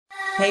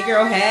Hey,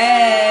 girl,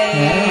 hey.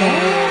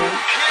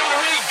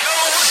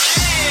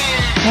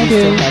 I do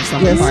have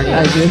slumber party.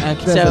 I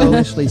do. So Doesn't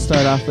initially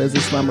start off as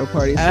a slumber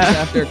party. So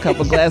after a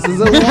couple glasses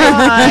of wine,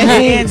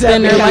 Hands up,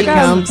 then here it we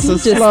becomes come. a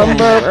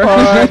slumber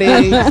party.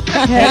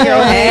 Hey,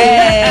 girl,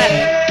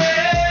 hey.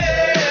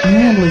 I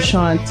am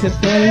LaShawn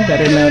Tiffin,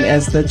 better known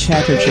as the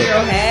Chatter Hey, Chick.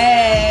 girl,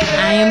 hey.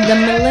 I am the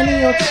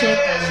millennial chick,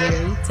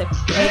 Jerry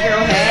Tiffin. Hey,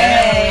 girl,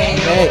 hey.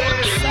 Hey.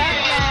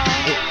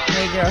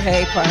 Hey, girl,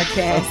 hey,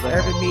 podcast,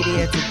 Urban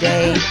Media.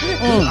 Today, we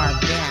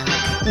are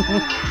back.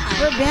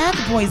 We're back,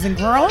 boys and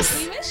girls.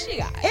 We miss you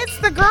guys. It's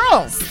the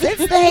girls. It's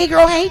the Hey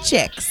Girl, Hey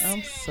Chicks.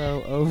 I'm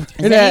so over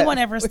Does that. anyone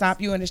ever stop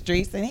you in the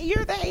streets and hey,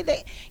 you're the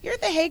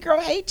Hey Girl,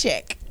 Hey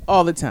Chick?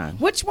 All the time.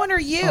 Which one are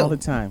you? All the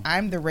time.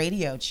 I'm the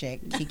radio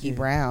chick, Kiki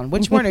Brown.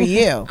 Which one are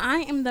you? I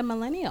am the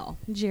millennial,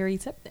 Jerry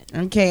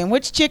Tipton. Okay, and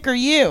which chick are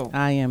you?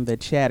 I am the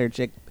Chatter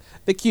Chick,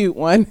 the cute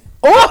one.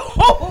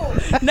 Oh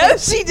no,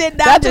 she did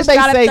not. That's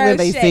what they say when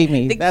they see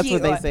me. That's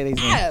what they say they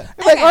see me. Yeah.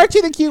 They're like, aren't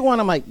you the cute one?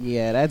 I'm like,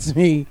 yeah, that's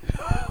me.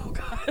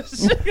 Aren't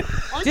Just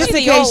you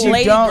in the case old you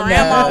lady don't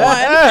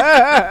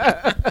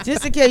grandma one?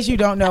 Just in case you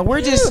don't know,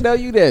 we're just No,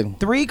 you did.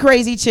 three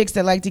crazy chicks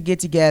that like to get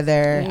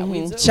together,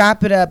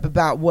 chop it up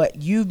about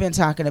what you've been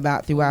talking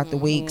about throughout the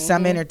week.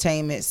 Some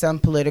entertainment, some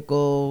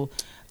political,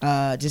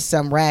 just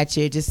some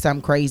ratchet, just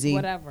some crazy.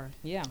 Whatever.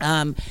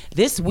 Yeah.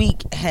 This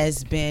week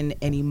has been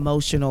an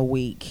emotional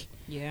week.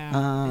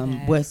 Yeah.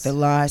 it With has. the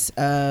loss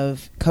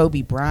of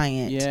Kobe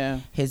Bryant, Yeah.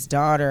 his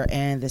daughter,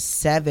 and the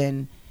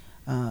 7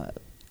 Other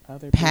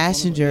people,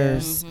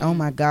 passengers. yeah. Oh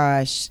my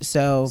gosh!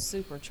 So,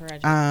 Super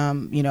tragic.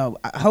 you know,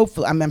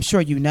 hopefully, I'm sure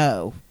you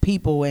know,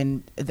 people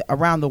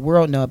around the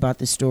world know about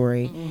the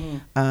story.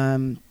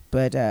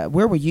 But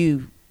where were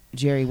you,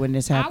 Jerry, when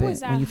this I happened?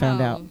 was at When you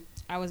found out? home.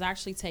 I was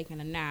actually taking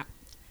a nap.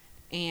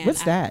 And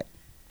What's that?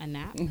 A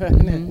nap?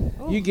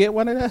 Yeah. You get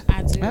one of those?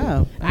 I do.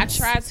 Oh, I nice.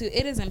 try to.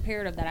 It is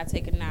imperative that I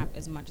take a nap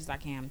as much as I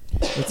can.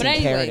 It's But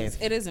anyways, imperative.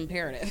 it is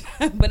imperative.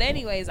 But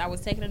anyways, I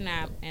was taking a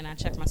nap and I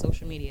checked my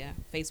social media.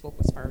 Facebook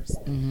was first,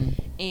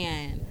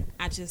 and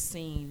I just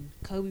seen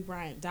Kobe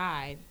Bryant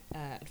died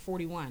at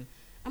 41.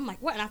 I'm like,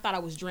 what? And I thought I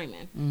was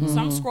dreaming. So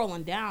I'm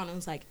scrolling down and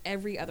it's like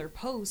every other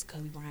post,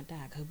 Kobe Bryant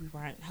died, Kobe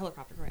Bryant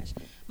helicopter crash.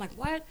 I'm like,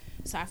 what?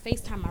 So I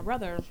FaceTime my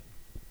brother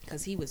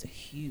because he was a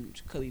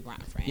huge Kobe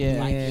Bryant fan. Yeah,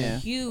 like yeah.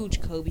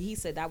 huge Kobe. He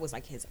said that was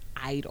like his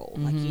idol.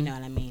 Like, you know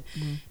what I mean?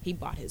 He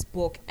bought his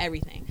book,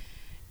 everything.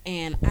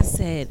 And I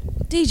said,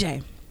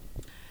 DJ,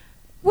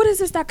 what is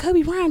this that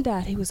Kobe Bryant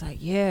died? He was like,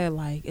 yeah,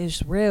 like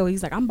it's real.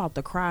 He's like, I'm about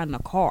to cry in the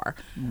car.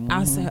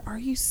 I said, are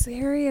you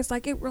serious?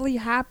 Like it really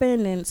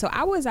happened? And so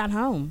I was at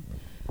home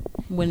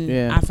when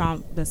Yeah. I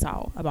found this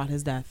out about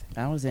his death.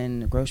 I was in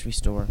the grocery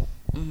store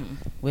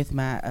with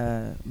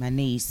my my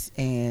niece,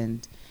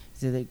 and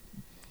so the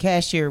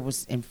cashier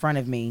was in front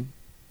of me,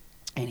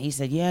 and he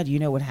said, yeah, do you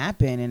know what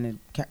happened? And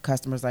the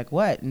customer's like,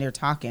 what? And they're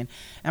talking.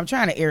 I'm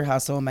trying to ear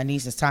hustle, and my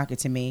niece is talking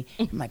to me.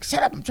 I'm like,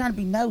 shut up, I'm trying to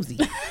be nosy.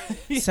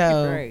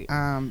 So Right.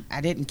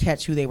 I didn't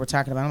catch who they were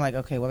talking about. I'm like,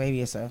 okay, well,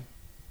 maybe it's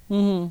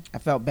I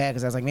felt bad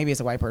because I was like, maybe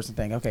it's a white person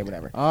thing. Okay,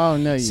 whatever. Oh,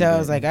 no, you So I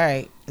was didn't. like, all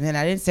right. And then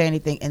I didn't say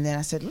anything. And then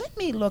I said, let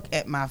me look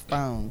at my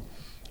phone.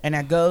 And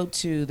I go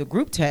to the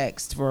group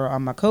text for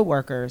my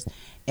coworkers,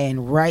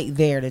 and right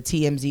there, the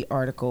TMZ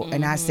article.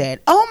 And I said,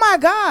 oh my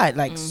God,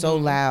 like so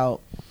loud.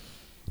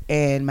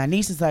 And my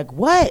niece is like,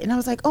 what? And I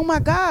was like, oh my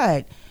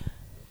God.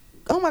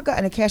 Oh my God.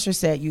 And the cashier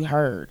said, you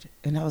heard.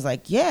 And I was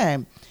like, yeah.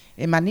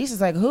 And my niece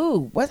is like,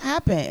 who? What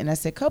happened? And I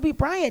said, Kobe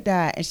Bryant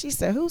died. And she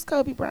said, who's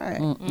Kobe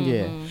Bryant?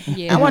 Yeah.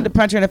 Yeah. I wanted to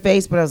punch her in the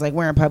face, but I was like,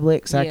 we're in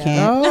public, so I Yeah.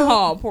 can't.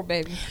 Oh, poor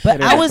baby. But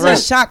Hit her I in the was in throat.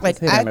 shock. Like,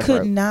 Hit her I in the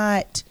could throat.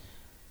 not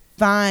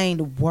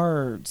find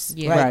words.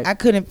 Yeah. Like, Right. I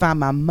couldn't find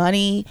my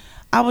money.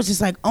 I was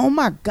just like, oh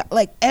my God.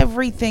 Like,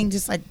 everything,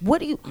 just like, what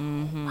do you,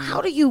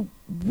 how do you,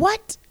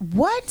 what?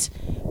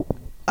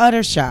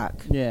 Utter shock.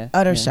 Yeah.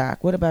 Utter yeah.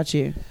 shock. What about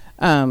you?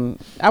 I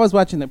was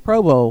watching the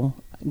Pro Bowl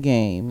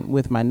game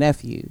with my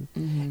nephew,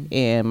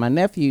 and my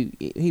nephew,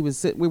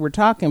 we were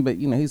talking, but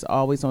you know, he's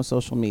always on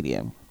social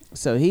media.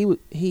 So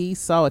he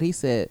saw it. He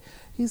said,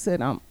 he's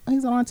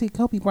Auntie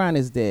Kobe Bryant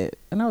is dead,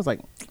 and I was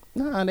like,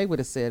 nah, they would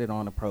have said it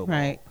on the Pro Bowl.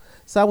 Right.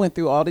 So I went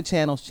through all the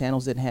channels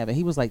didn't have it.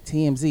 He was like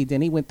TMZ.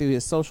 Then he went through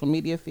his social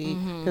media feed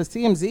because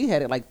TMZ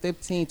had it like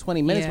 15,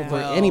 20 minutes Yeah. before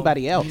Well,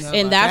 anybody else. you know, And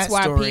about that's that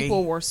why story.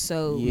 people were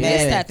so Yeah.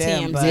 missed Mad at at them,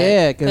 TMZ. but-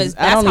 Yeah, because because I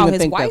that's don't how even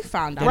his think wife that,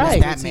 found out Right.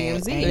 about That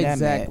mad. TMZ. Ain't that mad.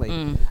 Exactly.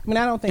 Mm. I mean,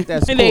 I don't think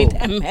that's cool. It ain't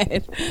that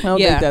mad. I don't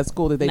Yeah. think that's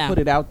cool that they No. put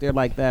it out there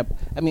like that.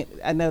 I mean,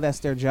 I know that's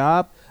their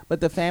job, but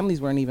the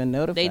families weren't even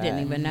notified. They didn't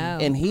even know.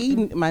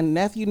 And my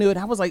nephew knew it.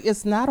 I was like,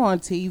 it's not on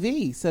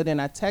TV. So then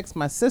I text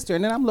my sister,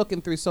 and then I'm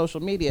looking through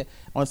social media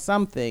on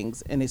some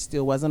things, and it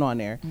still wasn't on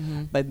there.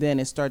 But then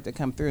it started to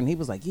come through, and he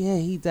was like, yeah,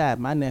 he died.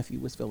 My nephew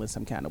was feeling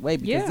some kind of way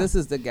because Yeah. this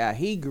is the guy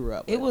he grew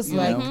up with. It was you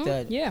like know?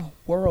 the Yeah.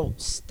 world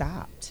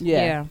stopped.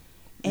 Yeah.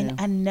 And Yeah.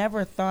 I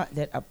never thought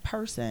that a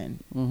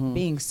person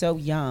being so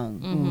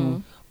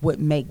young would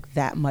make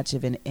that much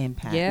of an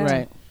impact Yeah.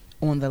 Right.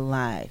 on the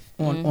life,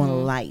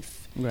 on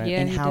life. Right. Yeah,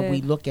 and he how did.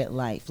 we look at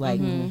life.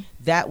 Like Mhm.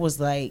 that was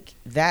like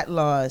that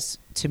loss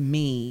to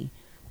me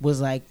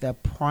was like the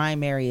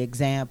primary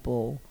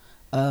example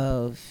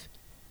of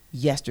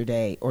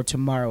yesterday or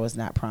tomorrow is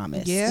not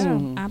promised. Yeah,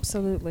 Mhm.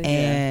 absolutely.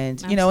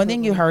 And you know, and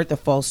then you Absolutely. heard the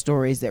false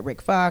stories that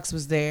Rick Fox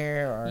was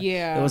there, or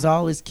Yeah. it was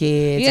all his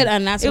kids. Yeah,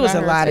 and that's it what was I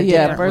a heard lot of too.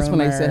 Yeah, different first when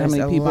they said how rumors,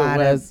 many a people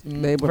lot it was,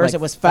 of- they were first like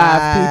it was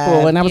five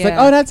people, and I was like,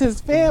 Yeah. oh, that's his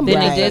family.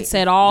 Then Right. they did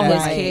said all his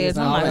Right. kids.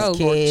 I'm All like, his oh, Lord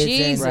kids and-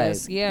 Jesus.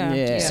 Right. Yeah.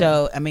 Yeah.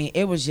 So I mean,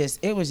 it was just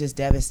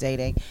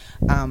devastating.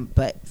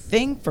 But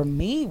thing for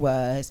me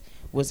was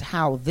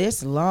how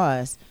this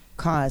loss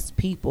caused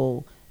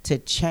people to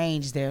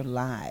change their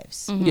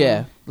lives. Mhm.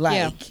 Yeah. Like,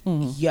 Yeah.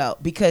 Mhm. yo,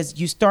 because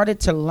you started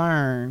to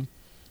learn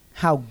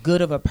how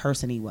good of a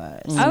person he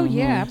was. Oh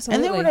yeah, Mhm. absolutely.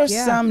 And then there were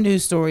yeah. some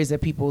news stories that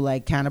people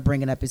like kind of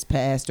bringing up his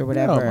past or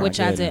whatever. Oh, my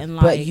which I goodness. didn't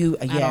like. But you-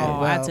 at yeah,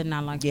 all. I well, did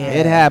not like yeah. that.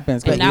 It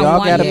happens, but And you that all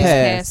one got to news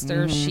pass.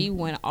 pastor, Mhm. she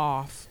went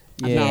off.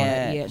 Yeah. About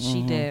Yeah. it. Yeah,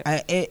 she Mhm. did.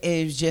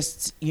 It was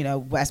just, you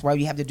know, that's why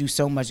you have to do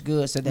so much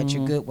good so that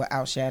your good will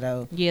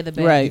outshadow Yeah, the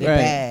bad. Right. the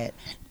bad.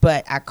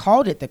 But I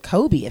called it the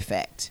Kobe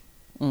effect.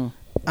 Mm.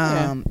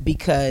 Yeah.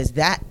 Because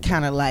that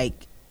kind of like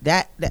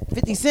that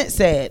 50 Cent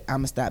said, I'm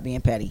gonna stop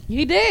being petty.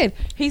 He did.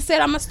 He said,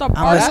 "I'm gonna stop I'm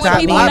gonna arguing with stop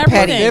people being and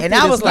petty. everything." And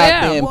I was like,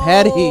 Yeah. being whoa.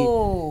 petty.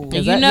 And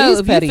 'Cause you that know, means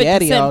if Petty you 50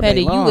 Eddie all Cent day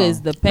petty, you long.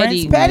 is the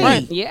petty. Prince Petty.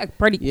 front. Yeah,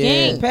 petty Yeah.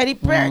 king. Petty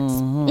Prince.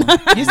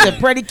 Mhm. You said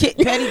petty king,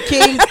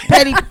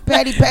 petty I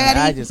Patty,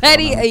 just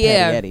Petty, call him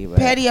yeah. Eddie, but-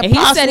 petty And he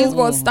said he was apostle,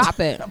 going to stop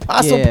it.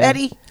 apostle Yeah.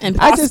 petty. And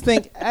I just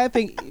think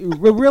it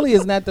really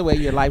is not the way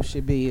your life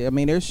should be. I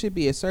mean, there should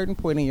be a certain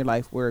point in your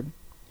life where,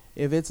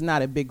 if it's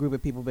not a big group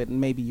of people, but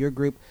maybe your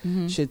group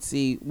should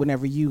see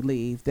whenever you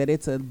leave that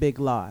it's a big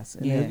loss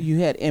and Yeah. you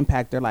had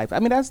impact their life. I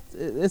mean, that's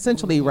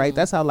essentially right.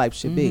 That's how life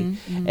should be.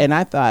 And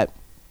I thought,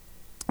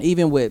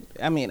 even with,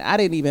 I mean, I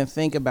didn't even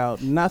think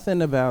about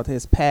nothing about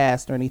his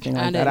past or anything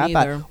I like that. didn't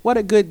I either. thought, what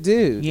a good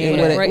dude. Yeah.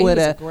 And What a with he was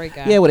a a great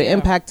guy. yeah, with an Yeah.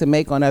 impact to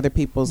make on other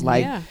people's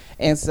life. Yeah.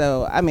 And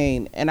so, I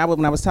mean, and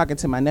when I was talking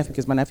to my nephew,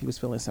 because my nephew was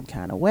feeling some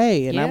kind of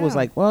way, and I was Yeah.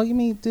 like, well, you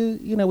mean,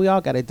 dude, you know, we all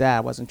got to die.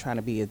 I wasn't trying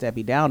to be a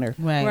Debbie Downer.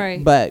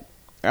 Right. But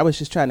I was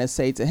just trying to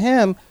say to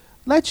him,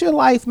 let your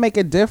life make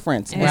a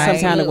difference in some kind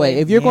of Absolutely. way.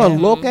 If you're going Yeah.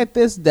 to look at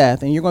this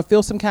death and you're going to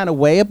feel some kind of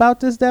way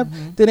about this death,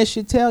 then it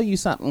should tell you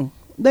something.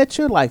 Let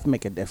your life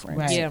make a difference.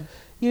 Right. Yeah.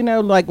 You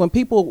know, like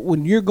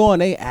when you're going,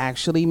 they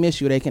actually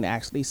miss you. They can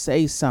actually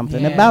say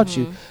something Yeah. about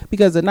you.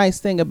 Because the nice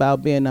thing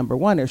about being number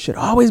one, there should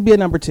always be a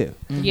number two.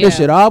 Yeah. You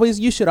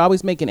should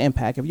always make an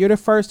impact. If you're the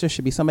first, there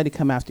should be somebody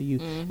come after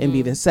you and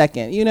be the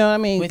second. You know what I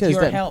mean? With 'Cause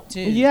your that- help too.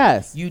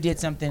 Yes. You did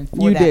something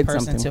for You that did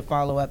person something. to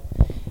follow up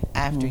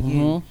after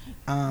you.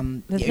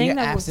 The You're thing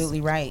that was-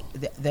 absolutely right.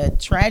 The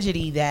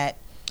tragedy that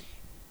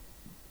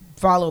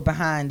followed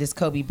behind this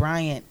Kobe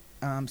Bryant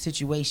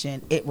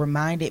situation, it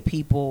reminded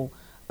people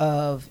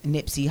of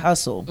Nipsey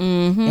Hussle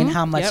and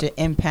how much an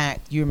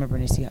impact. You remember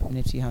Nipsey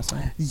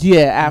Hussle?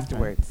 Yeah,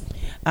 afterwards.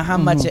 How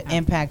much an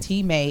impact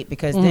he made,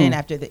 because then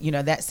after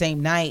that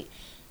same night,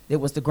 it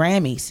was the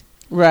Grammys.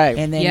 Right.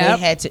 And then Yep.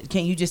 they had to.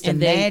 Can you just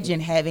And they- imagine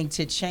having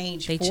to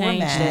change They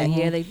format changed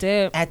it. Yeah, they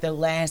did. at the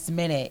last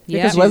minute?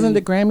 Yeah. Because wasn't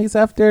the Grammys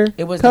after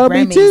It was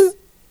Kobe the Grammys. too?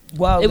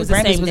 Well, It was the the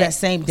Grammys same was day. that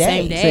same day.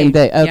 Same day. Same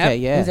day. Yep. Okay,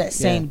 yeah. It was that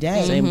same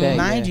day. Same day.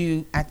 Mind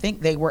you, I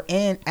think they were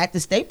at the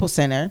Staples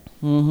Center,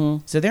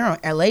 so they're on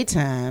LA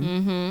time.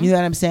 You know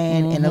what I'm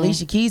saying? And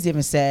Alicia Keys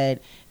even said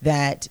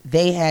that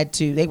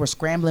they were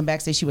scrambling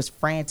backstage. She was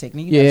frantic.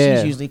 And, Yeah.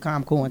 she's usually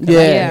calm, cool, and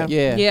Yeah.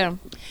 collected. Yeah.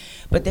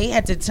 But they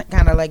had to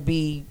kind of like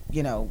be,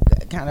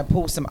 kind of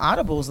pull some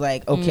audibles.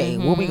 Like, okay,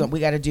 what we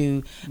got to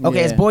do? Okay,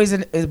 Yeah.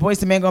 is Boys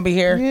to Men gonna be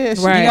here? Yeah,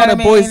 she Right. You know got what a I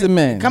mean? Boys and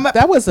Men. Come up,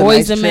 That was a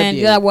Boys nice and Men.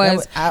 tribute. That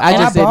was. I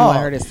just didn't want bawled.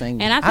 her to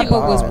sing. And I think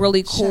what was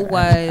really cool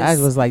was. I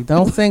was like,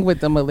 don't sing with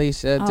them,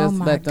 Alicia. Oh Just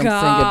my let them sing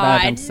God,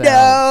 about themselves.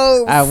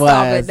 no, I stop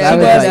was. it, I no,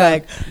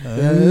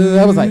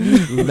 was no,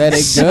 like, let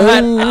it Shut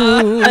go.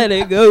 up, let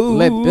it go.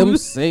 Let them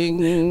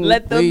sing.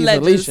 Let them please, let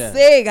Alicia. you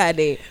sing,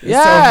 honey. It's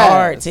Yes. so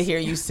hard to hear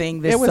you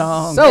sing this It was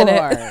song. so Isn't it?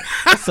 hard.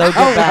 so Oh,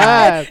 goodbye.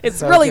 God. It's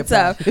So really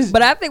goodbye. tough.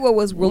 But I think what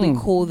was really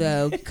cool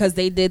though, because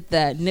they did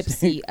the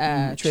Nipsey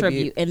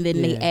tribute, and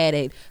then they Yeah.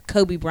 added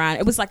Kobe Bryant.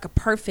 It was like a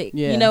perfect,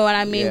 Yeah. you know what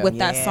I mean, Yeah. with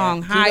that Yeah.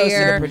 song Kudos to the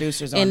Higher.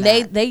 producers on And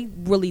that. they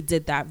really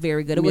did that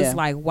very good. It was Yeah.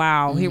 like,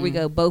 wow, here we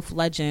go, both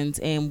legends,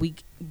 and we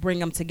bring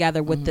them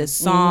together with this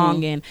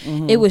song, and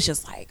it was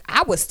just like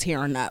I was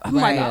tearing up. I'm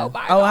Right. like, oh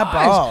my Oh, I gosh.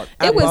 bawled.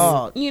 I It was,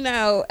 bawled. it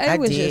I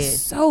was did.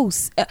 just so.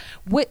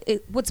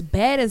 What's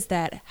bad is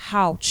that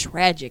how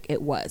tragic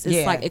it was. It's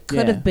Yeah. like it could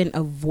Yeah. have been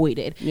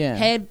avoided. Yeah.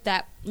 Had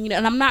that, and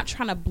I'm not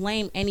trying to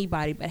blame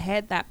anybody, but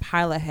had that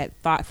pilot had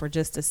thought for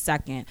just a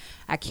second,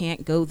 I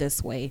can't go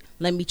this way.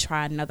 Let me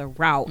try another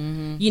route.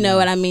 You know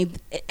what I mean?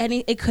 And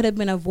it could have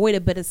been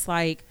avoided, but it's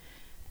like,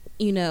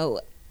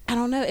 I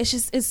don't know.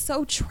 It's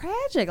so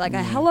tragic. Like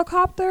a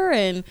helicopter,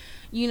 and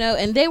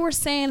and they were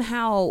saying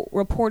how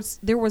reports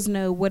there was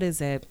no, what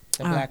is it?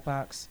 The black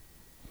box.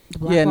 The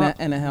Black Yeah, Hawk?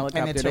 and a helicopter.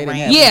 And the They didn't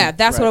terrain. have Yeah, one.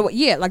 that's Right. what it was.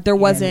 Yeah, like there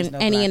wasn't no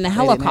any in the Black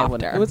They didn't have one.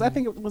 helicopter. It was. I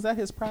think. Was that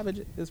his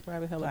private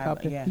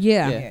helicopter? Yeah.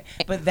 Yeah. Yeah.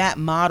 But that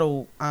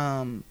model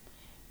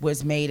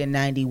was made in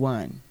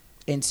 91.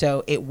 And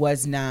so it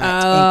was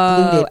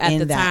not included at in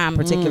the that time.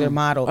 particular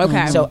model.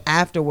 Okay. So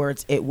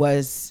afterwards, it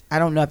was, I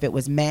don't know if it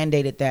was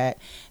mandated that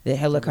the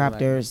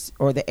helicopters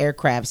or the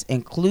aircrafts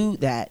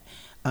include that.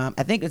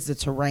 I think it's the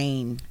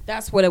terrain,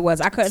 That's what it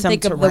was. I couldn't some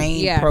think of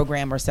terrain the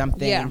program or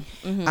something. Yeah.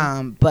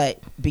 Mhm. But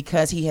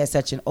because he has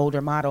such an older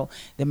model,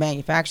 the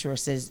manufacturer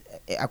says,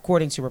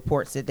 according to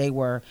reports, that they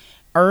were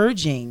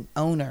urging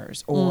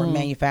owners or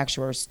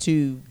manufacturers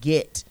to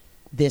get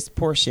this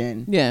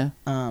portion Yeah.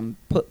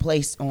 put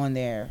placed on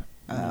their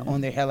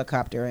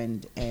helicopter,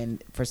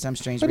 and for some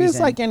strange But reason, it's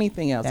like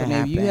anything else. I that mean,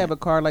 you happened. have a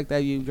car like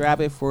that, you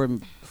drive it for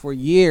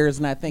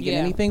years, not thinking Yeah.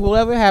 anything will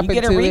ever happen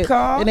get a to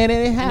recall, it, and then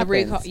it And the happens.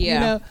 recall, yeah, you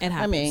know? it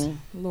happens. I mean,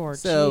 Lord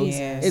so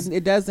Jesus.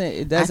 it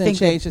doesn't think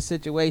change the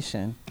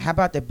situation. how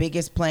about the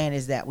biggest plan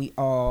is that we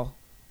all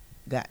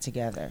got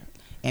together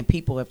and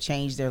people have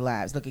changed their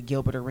lives. Look at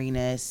Gilbert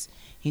Arenas.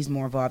 He's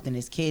more involved in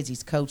his kids.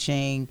 He's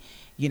coaching.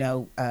 You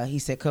know, he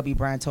said Kobe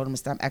Bryant told him to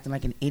stop acting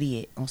like an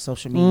idiot on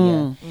social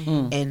media.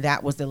 And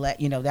that was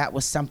that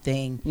was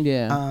something.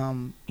 Yeah.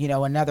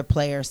 Another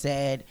player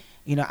said,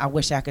 I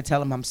wish I could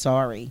tell him I'm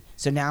sorry.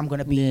 So now I'm going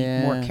to be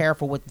more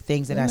careful with the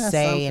things that I Isn't that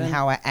say and something?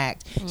 how I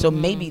act. So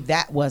maybe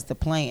that was the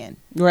plan.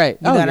 Right.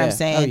 You know what I'm yeah.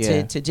 saying? Oh,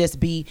 yeah. To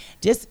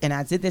just and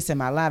I did this in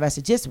my live. I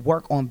said, just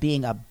work on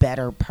being a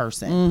better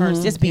person.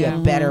 Mm-hmm. Just be Yeah.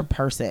 a better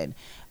person.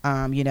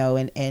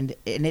 And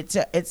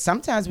it's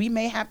sometimes we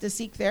may have to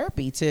seek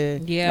therapy to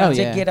Yeah. Oh,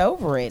 to yeah. get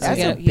over it. That's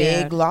a get-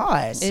 big yeah.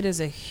 loss. It is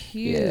a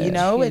huge.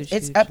 Yeah.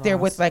 It's up there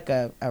with like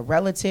a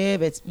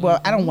relative. It's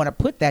I don't want to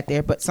put that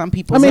there, but some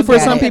people. I mean, look for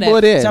at some people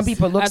it is. Some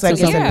people looks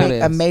That's like what- it's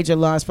yeah. a major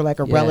loss for like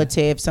a Yeah.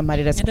 relative,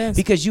 somebody that's It is.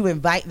 because you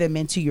invite them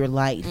into your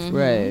life.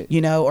 Right.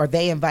 Or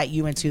they invite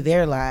you into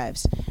their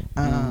lives.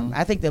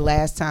 I think the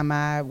last time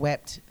I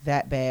wept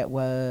that bad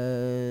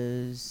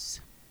was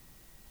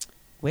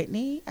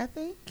Whitney. I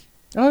think.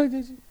 Oh,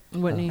 did you?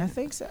 Whitney. I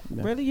think so.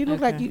 No. Really, you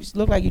look Okay.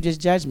 like you just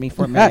judged me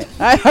for a minute.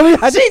 I She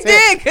just said-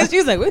 did because she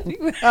was like, what?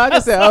 I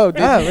just said, oh,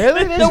 did you?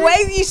 Really? The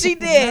way she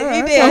did,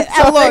 he did.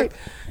 I'm I looked.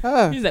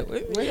 Oh. She's like,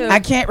 what? I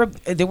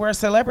can't. There were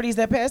celebrities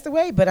that passed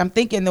away, but I'm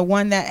thinking the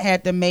one that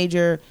had the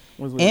major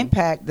Was Whitney.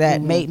 impact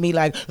that made me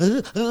like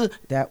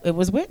that. It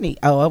was Whitney.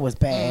 Oh, it was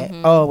bad.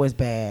 Oh, it was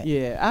bad.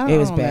 Yeah, I don't It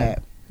was know.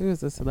 bad. Who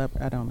is the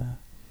celebrity? I don't know.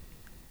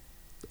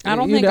 I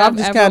don't You think know, I've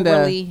ever kinda-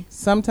 really.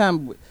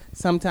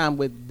 Sometime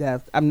with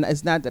death,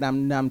 it's not that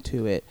I'm numb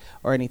to it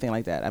or anything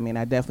like that. I mean,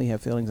 I definitely have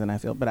feelings and I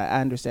feel, but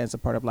I understand it's a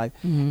part of life.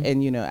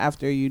 And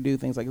after you do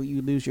things like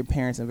you lose your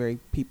parents and very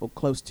people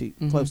close to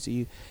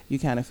you, you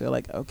kind of feel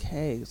like,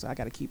 okay, so I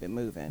got to keep it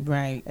moving.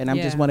 Right. And I'm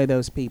just Yeah. one of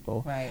those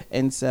people. Right.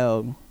 And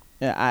so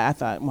I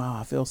thought, wow,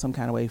 I feel some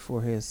kind of way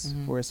for his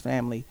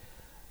family.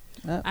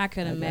 I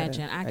could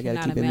imagine. I gotta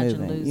cannot keep it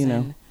imagine moving,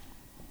 losing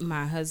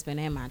my husband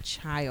and my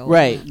child.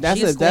 Right. That's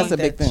She's a the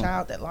big thing.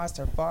 child that lost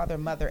her father,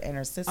 mother, and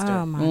her sister.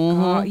 Oh my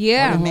Mhm. god. Or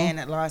Yeah. the man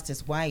that lost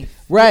his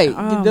wife. Right.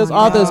 Oh There's my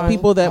all those God.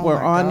 people that Oh were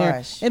my on there.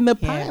 gosh. And the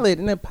Yeah. pilot,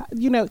 and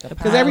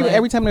because pilot.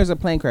 every time there's a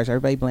plane crash,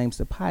 everybody blames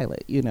the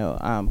pilot.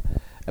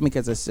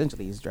 Because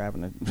essentially he's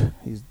driving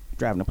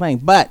the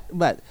plane. But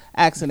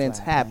accidents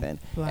Fly happen.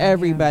 Fly,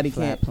 Everybody yeah.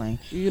 Fly can't. plane.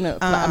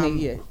 I mean,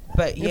 yeah.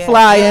 But yeah,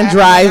 Flying, I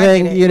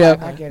driving, get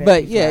it. I get it.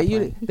 But You fly yeah,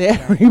 a plane.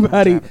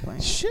 everybody, Drive a plane.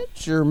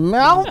 shut your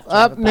mouth Drive a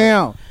up plane.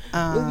 now. They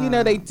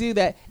Um, do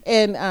that,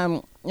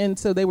 and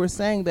so they were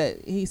saying that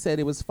he said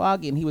it was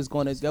foggy and he was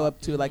going to go up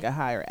to like a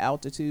higher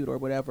altitude or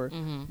whatever.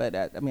 But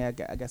I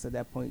guess at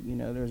that point,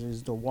 there's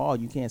just the wall,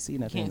 you can't see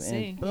nothing, Can't and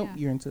see, boom, yeah.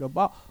 you're into the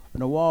wall,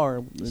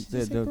 or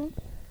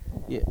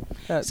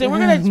yeah. So we're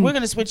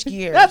gonna switch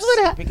gears. That's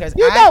what happened. Because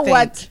You I know think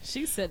what?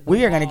 She said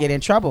we are gonna get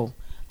in trouble.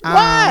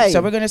 Why?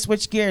 So we're gonna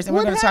switch gears and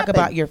What we're gonna talk happened?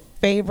 about your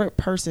favorite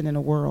person in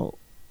the world.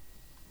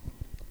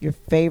 Your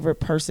favorite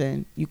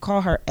person. You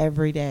call her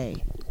every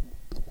day.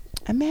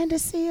 Amanda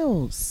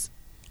Seales.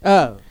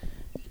 Oh,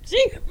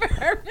 She.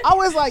 I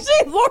was like,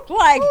 She looked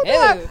like who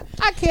that? who?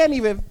 I can't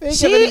even think of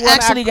She anyone I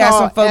actually got call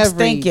some folks every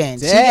thinking.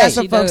 She day. got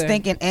some She folks did.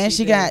 thinking, and She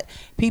she did. got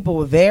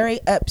people very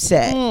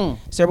upset.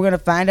 So we're gonna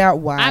find out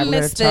why. I We're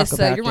gonna missed talk this, so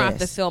about you're gonna have to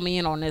this. fill me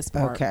in on this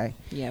part. Okay.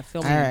 Yeah,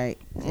 fill All me in. right.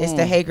 It's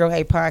the Hey Girl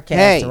Hey podcast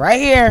Hey. right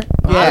here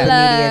on Yeah. Urban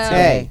Media Hello.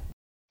 Today. Hey.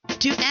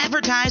 To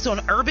advertise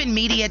on Urban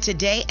Media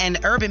Today and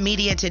Urban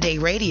Media Today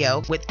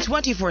Radio with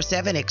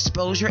 24/7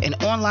 exposure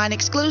and online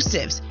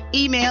exclusives.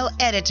 Email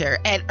editor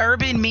at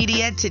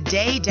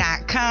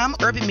urbanmediatoday.com.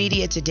 Urban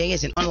Media Today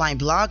is an online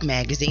blog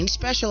magazine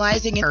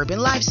specializing in urban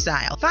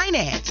lifestyle,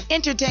 finance,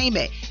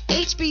 entertainment,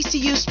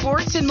 HBCU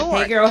sports, and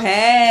more. Hey, girl,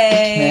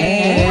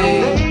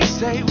 hey. They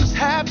say what's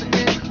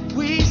happening.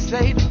 We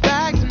say the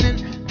facts and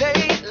then they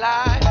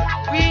lie.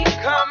 We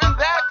coming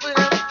back for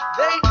them.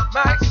 They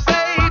might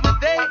say, but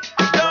they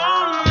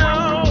don't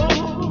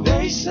know.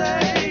 They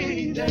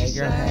say, Hey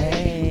girl,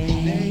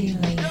 hey.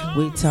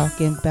 We're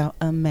talking about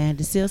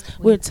Amanda Seales.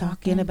 We're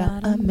talking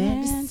about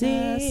Amanda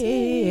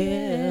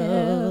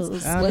Seales.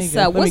 Seals. What's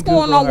up? What's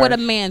going on with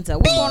Amanda?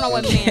 What's going on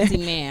with Mandy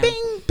Man?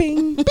 Bing,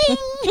 bing, bing.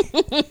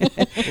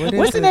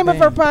 What's the name of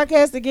her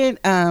podcast again?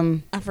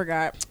 I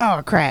forgot.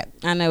 Oh, crap.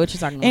 I know what you're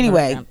talking about.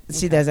 Anyway,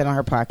 she does it on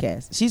her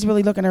podcast. She's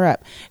really looking her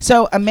up.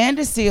 So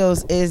Amanda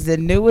Seals is the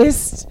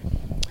newest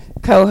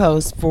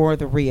co-host for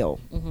The Real.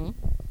 Mm-hmm.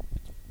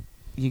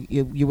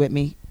 You with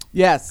me?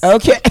 Yes.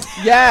 Okay.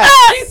 Yes.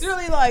 He's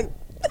really like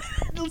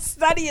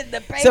studying the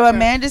paper. So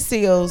Amanda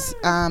Seals,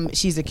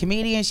 she's a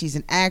comedian. She's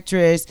an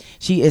actress.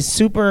 She is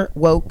super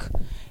woke.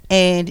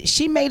 And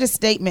she made a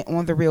statement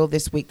on The Real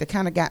this week that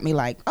kind of got me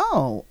like,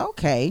 oh,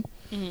 okay.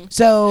 Mm-hmm.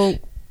 So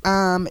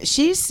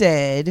she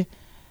said,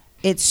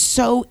 it's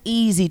so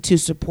easy to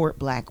support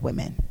black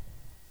women.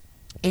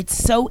 It's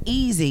so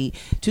easy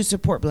to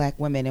support black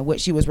women. And what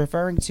she was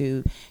referring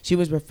to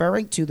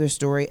the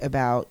story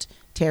about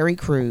Terry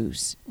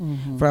Crews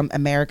from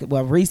America.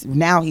 Well,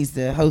 now he's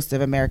the host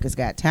of America's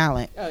Got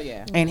Talent. Oh,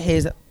 yeah. And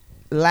his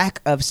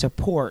lack of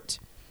support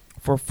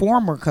for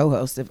former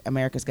co-host of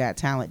America's Got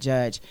Talent,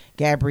 Judge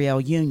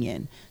Gabrielle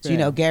Union. So, you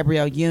know,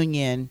 Gabrielle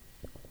Union,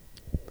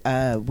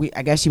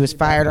 I guess she was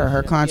fired or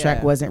her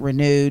contract wasn't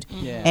renewed.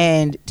 Yeah.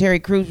 And Terry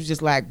Crews was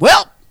just like,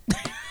 well,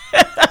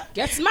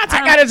 guess my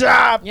turn. I got a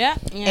job. Yeah.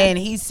 And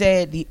he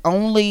said the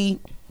only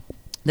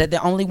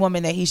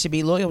woman that he should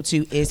be loyal to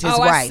is his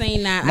wife. I've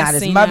seen that. Not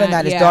his mother,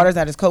 not his daughters,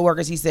 not his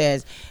coworkers. He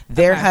says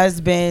their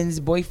husbands,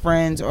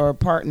 boyfriends, or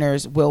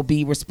partners will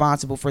be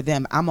responsible for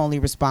them. I'm only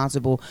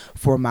responsible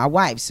for my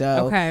wife.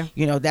 So,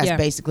 you know, that's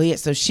basically it.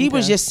 So she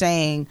was just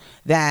saying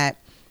that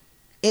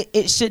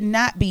it should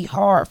not be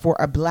hard for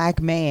a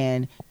black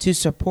man to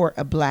support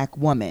a black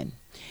woman,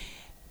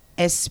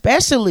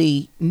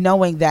 especially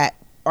knowing that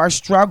our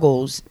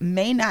struggles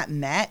may not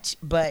match,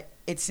 but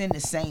it's in the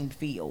same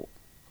field.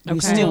 We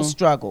still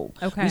struggle.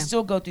 We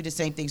still go through the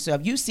same thing. So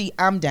if you see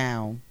I'm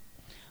down,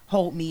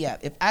 hold me up.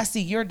 If I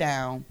see you're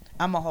down,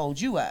 I'm going to hold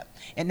you up.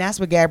 And that's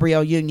what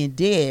Gabrielle Union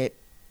did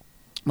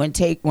when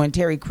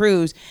Terry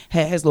Crews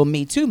had his little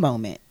Me Too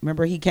moment.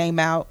 Remember he came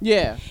out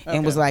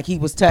and was like, he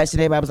was touched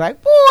and everybody was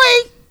like,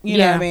 boy. You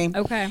know what I mean?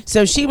 Okay.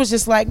 So she was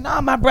just like,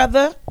 no, my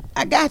brother,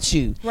 I got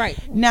you. Right.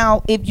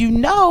 Now, if you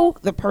know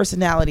the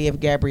personality of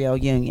Gabrielle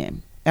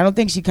Union, I don't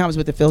think she comes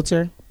with a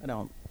filter. I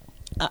don't.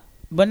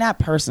 But not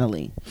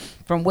personally,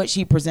 from what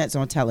she presents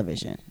on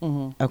television.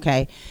 Mm-hmm.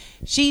 Okay,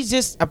 she's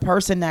just a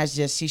person that's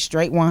she's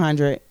straight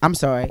 100. I'm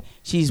sorry,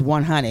 she's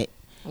 100.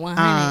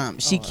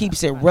 100. She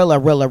keeps it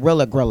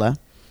grilla.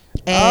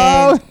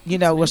 And you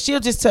know, well,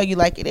 she'll just tell you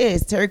like it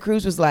is. Terry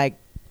Crews was like,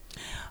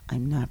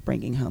 "I'm not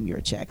bringing home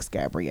your checks,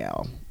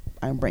 Gabrielle.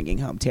 I'm bringing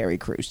home Terry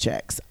Crews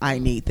checks. I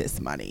need this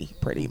money,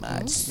 pretty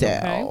much.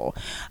 So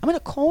I'm gonna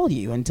call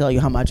you and tell you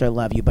how much I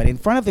love you. But in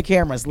front of the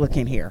cameras, look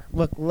in here.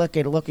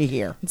 Looky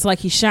here. It's like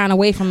he's shying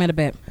away from it a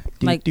bit.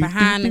 Like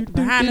behind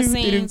the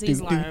scenes,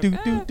 he's like,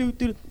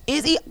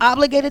 is he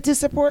obligated to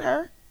support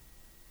her?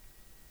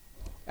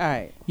 All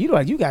right,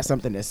 you got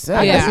something to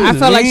say. Yeah, I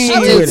feel like she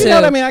do too. You know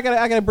what I mean? I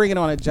gotta bring it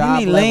on a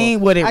job.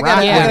 Lean with it. I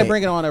gotta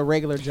bring it on a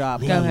regular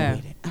job. Go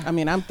ahead. I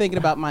mean, I'm thinking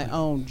about my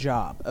own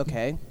job.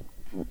 Okay.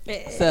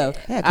 So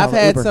I've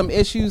had some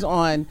issues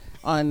on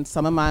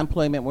some of my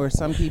employment where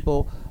some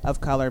people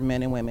of color,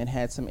 men and women,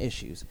 had some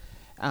issues,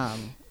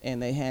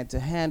 and they had to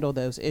handle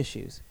those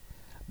issues.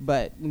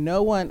 But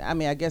no one, I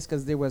mean, I guess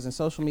because there wasn't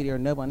social media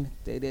or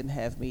they didn't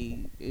have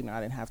me, you know, I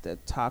didn't have to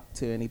talk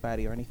to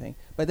anybody or anything.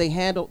 But they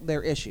handled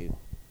their issue.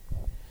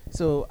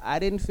 So I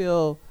didn't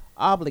feel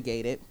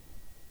obligated.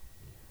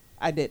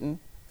 I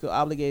didn't feel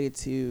obligated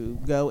to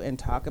go and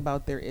talk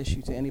about their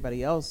issue to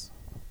anybody else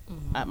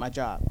at my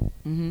job.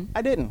 Mm-hmm.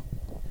 I didn't.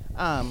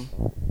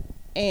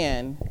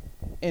 And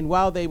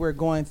while they were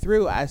going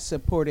through, I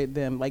supported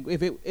them. Like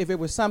if it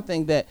was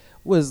something that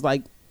was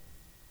like,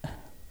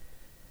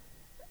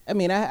 I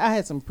mean, I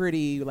had some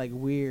pretty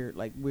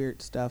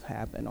weird stuff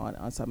happen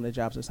on some of the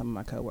jobs with some of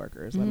my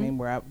coworkers. Mm-hmm. I mean,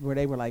 where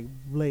they were like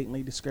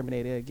blatantly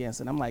discriminated against,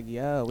 and I'm like,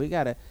 yo, you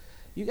gotta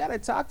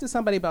talk to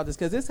somebody about this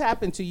because this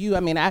happened to you. I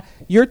mean,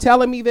 you're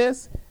telling me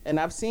this, and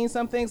I've seen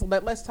some things,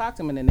 but let's talk to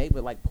them. And then they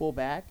would like pull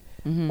back.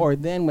 Mm-hmm. Or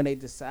then when they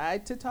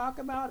decide to talk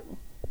about it,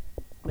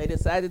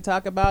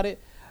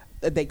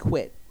 they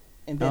quit.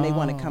 And then they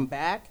want to come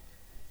back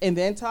and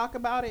then talk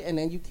about it. And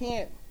then you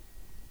can't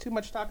too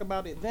much talk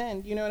about it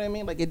then. You know what I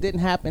mean? Like it didn't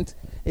happen,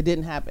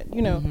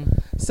 you know. Mm-hmm.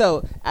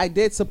 So I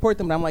did support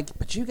them. But I'm like,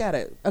 but you got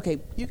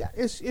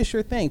it's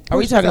your thing. Are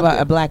we talking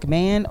about a black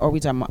man or are we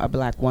talking about a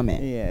black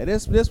woman? Yeah,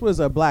 this was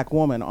a black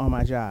woman on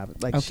my job.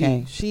 Like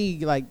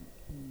she like,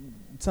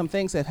 some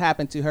things have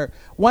happened to her.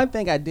 One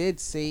thing I did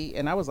see,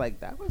 and I was like,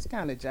 that was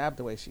kind of job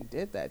the way she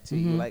did that to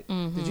you. Like,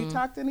 did you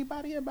talk to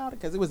anybody about it?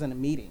 Because it was in a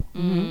meeting.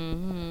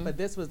 Mm-hmm. But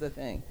this was the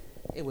thing.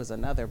 It was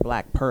another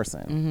black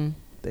person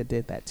that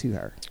did that to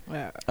her.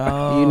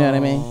 Oh. You know what I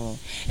mean?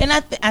 And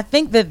I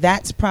think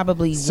that's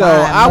probably so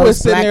why I was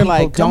sitting there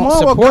like, come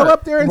on, we'll go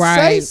up there and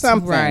say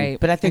something. Right.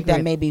 But I think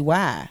that may be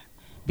why.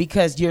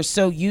 Because you're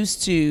so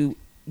used to,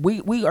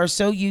 we are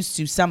so used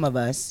to, some of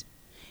us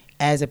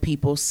as a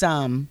people,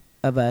 some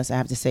of us, I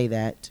have to say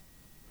that,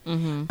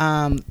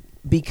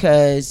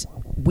 because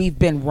we've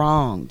been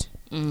wronged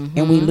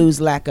and we lose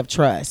lack of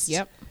trust.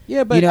 Yep.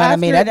 Yeah, but You know what I after,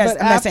 mean? I'm not saying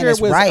after that's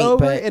it was right,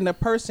 over but- and the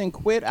person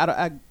quit,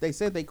 they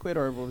said they quit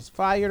or was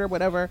fired or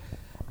whatever.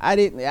 I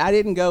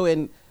didn't go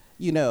and,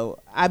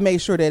 I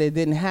made sure that it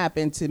didn't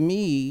happen to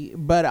me.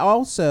 But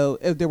also,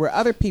 if there were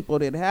other people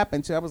that it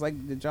happened to, I was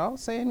like, did y'all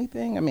say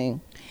anything? I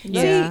mean,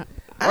 Yeah.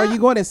 are you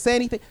going to say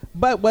anything?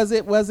 But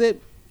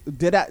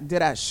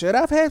should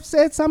I have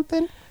said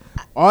something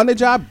on the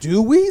job?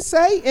 Do we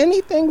say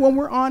anything when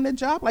we're on the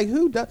job? Like,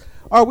 who does?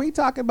 Are we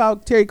talking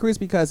about Terry Crews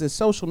because it's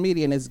social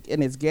media and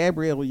it's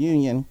Gabrielle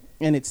Union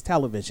and it's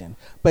television?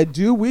 But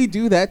do we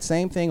do that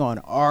same thing on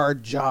our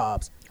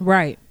jobs?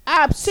 Right.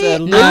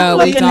 Absolutely. No,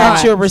 we looking don't.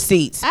 at your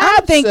receipts.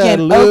 I'm thinking,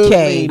 Absolutely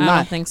okay, I don't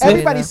not. think so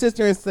Everybody either. sits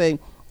there and say,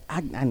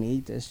 I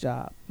need this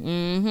job. I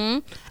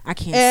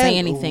can't And say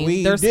anything.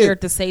 we They're do.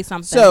 scared to say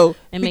something. So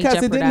and make because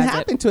it didn't jeopardize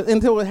happen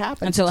until it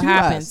happens until it to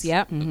happens. us.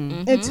 Yep.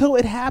 Until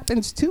it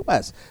happens to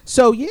us.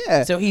 So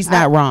yeah. so he's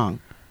not wrong.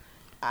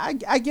 I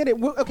get it.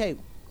 Well, okay.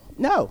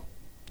 No.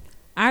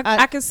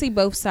 I can see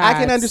both sides. I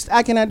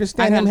can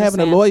understand I him can having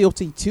a understand.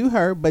 loyalty to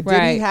her, but did he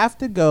Right. have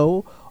to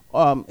go?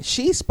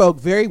 She spoke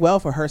very well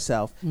for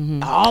herself.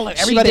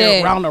 Everybody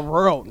did. around the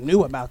world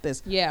knew about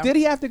this. Yeah. Did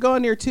he have to go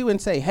in there too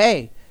and say,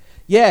 "Hey,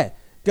 yeah,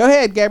 go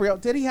ahead, Gabrielle"?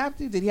 Did he have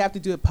to? Did he have to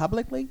do it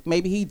publicly?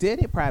 Maybe he did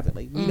it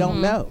privately. We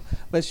don't know.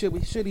 But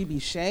should he be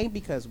shamed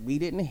because we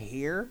didn't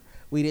hear?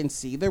 We didn't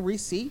see the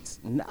receipts?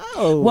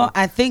 No. Well,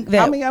 I think How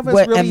that many of us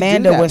what really do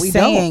Amanda that? was We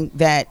saying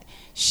that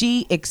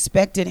she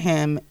expected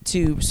him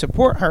to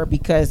support her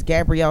because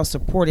Gabrielle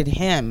supported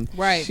him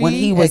Right. when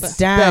he was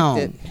down.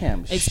 expected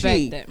him.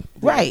 Expected.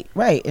 Right.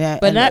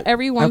 But not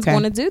everyone's okay.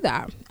 going to do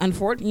that.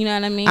 Unfortunately, you know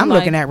what I mean? I'm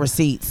Like, looking at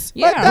receipts.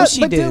 Yeah. What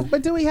she do?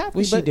 But do we have to?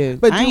 What she But- do?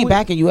 but I ain't we-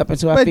 backing you up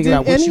until I but figure do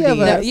out what any you of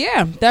did. us-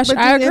 Yeah, But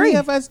I do agree. any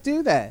of us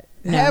do that?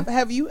 No. Have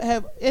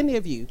any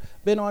of you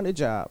been on the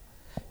job?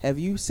 Have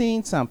you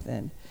seen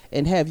something?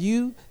 And have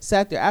you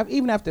sat there,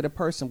 even after the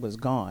person was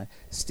gone,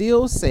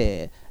 still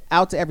said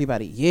out to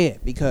everybody, yeah,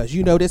 because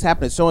this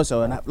happened to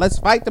so-and-so, and let's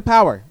fight the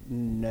power?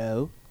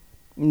 No.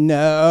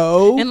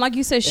 And like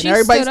you said, And she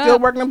everybody's stood still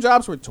up. working them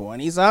jobs for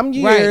 20-some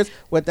Right. years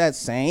with that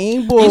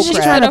same I'm bull just she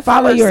trying tried to to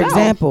follow for your herself.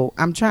 example.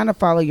 I'm trying to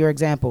follow your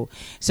example.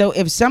 So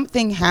if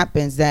something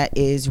happens that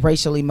is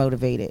racially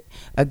motivated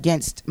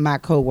against my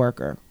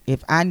coworker,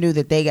 if I knew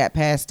that they got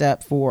passed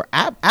up for,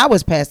 I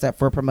was passed up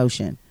for a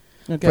promotion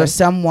for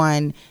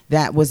someone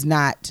that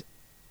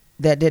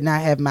did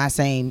not have my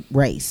same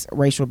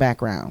racial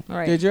background.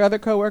 Right. Did your other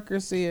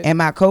coworkers see it? And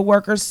my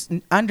coworkers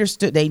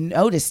understood, they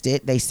noticed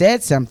it, they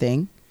said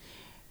something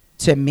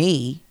to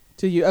me,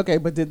 To you? Okay,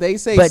 but did they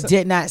say but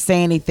did not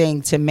say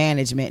anything to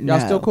management. y'all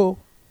No. still cool?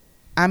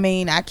 I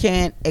mean, I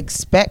can't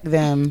expect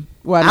them.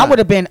 Why I not? would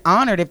have been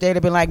honored if they'd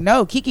have been like,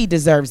 no, Kiki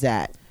deserves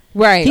that.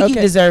 Right. Kiki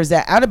Okay. deserves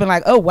that. I'd have been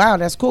like, oh, wow,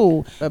 that's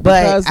cool. But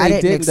because I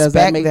they didn't does that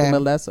expect make them a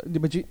them. less?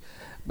 But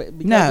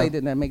because No. they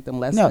did not make them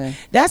less No, than.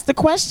 that's the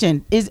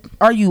question.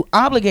 Are you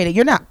obligated?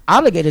 You're not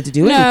obligated to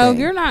do No, anything.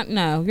 you're not.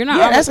 No, you're not.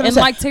 Yeah, that's what I'm and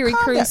saying. like Terry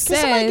Calm Crews down.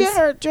 Can somebody get says,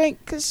 her a drink?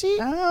 Because she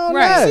Oh,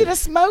 Right. see the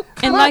smoke.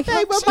 And come like,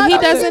 up. he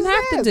doesn't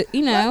have to do,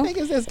 you know. My thing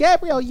is this: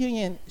 Gabrielle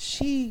Union,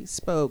 she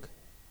spoke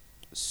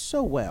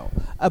so well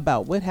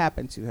about what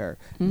happened to her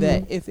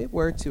that if it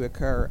were to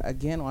occur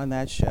again on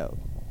that show,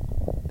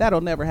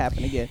 that'll never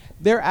happen again.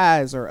 Their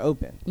eyes are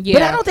open. Yeah.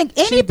 But I don't think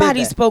She did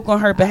anybody that. spoke on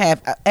her behalf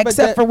except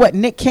that- for what,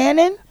 Nick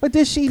Cannon? But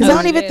did she? Because I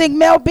don't she even did. think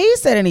Mel B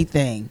said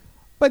anything.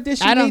 But did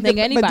she? I don't need think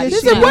the, anybody But did did.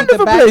 she It's a need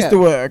wonderful the place backup? to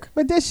work.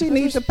 But did she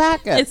need the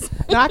backup? It's-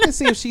 Now I can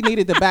see if she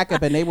needed the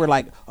backup, and they were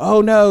like,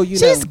 "Oh no,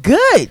 She's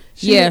good.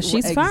 Yeah,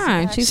 she's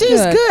fine. She's She's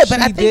good. good, but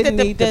She I think didn't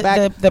that need the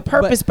backup, the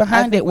purpose but I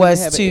behind think it we would was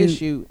have an to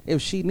issue if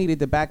she needed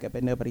the backup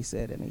and nobody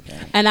said anything.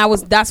 And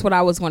that's what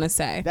I was going to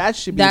say. That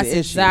should be That's the issue.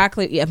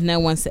 exactly. If no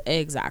one said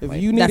exactly.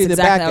 If you That's needed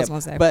the exactly what I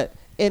was backup, going to say.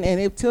 but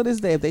and if till this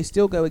day, if they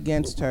still go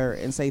against her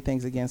and say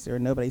things against her,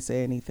 and nobody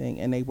say anything,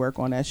 and they work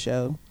on that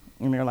show,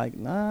 and they're like,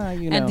 nah,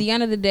 at the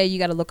end of the day, you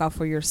got to look out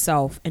for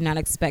yourself and not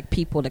expect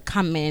people to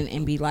come in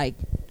and be like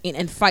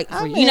and fight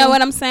for you. You know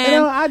what I'm saying?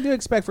 I do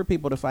expect for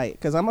people to fight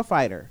because I'm a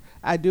fighter.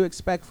 I do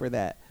expect for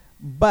that,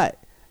 but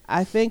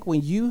I think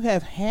when you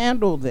have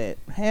handled it,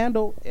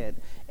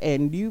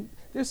 and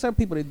there's some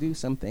people that do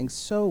some things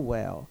so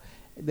well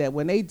that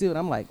when they do it,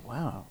 I'm like,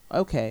 wow,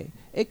 okay.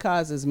 It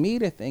causes me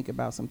to think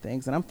about some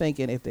things, and I'm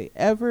thinking if they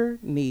ever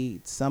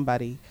need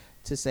somebody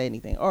to say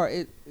anything, or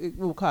it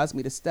will cause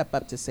me to step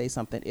up to say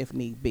something if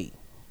need be.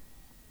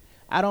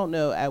 I don't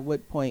know at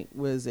what point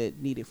was it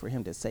needed for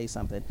him to say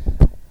something.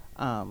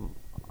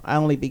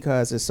 Only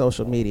because it's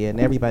social media and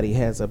everybody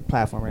has a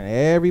platform and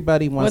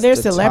everybody wants well, they're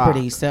to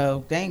celebrities, talk.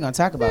 so they ain't gonna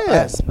talk about Yeah.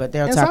 us, but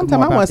they'll And talk sometimes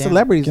more I about want them.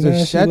 celebrities Can I to ask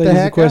you shut the ladies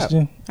a heck up.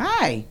 question?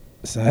 Hi.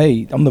 So,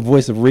 hey, I'm the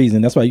voice of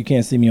reason. That's why you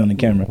can't see me on the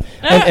camera.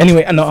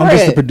 Anyway, no, I'm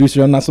just the Fred.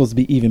 producer. I'm not supposed to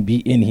be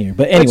in here.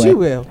 But But anyway, you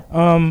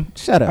will.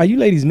 Shut up. Are you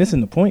ladies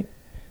missing the point?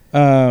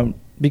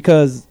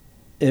 Because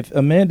if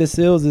Amanda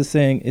Seales is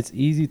saying it's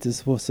easy to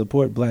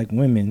support black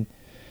women,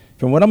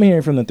 from what I'm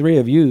hearing from the three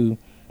of you,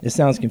 it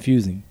sounds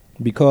confusing.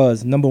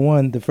 Because number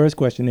one, the first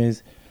question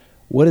is,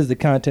 what is the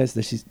context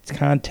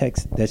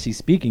that she's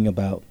speaking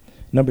about?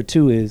 Number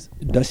 2 is,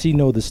 does she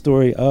know the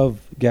story of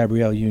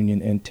Gabrielle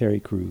Union and Terry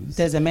Crews?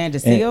 Does Amanda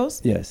And-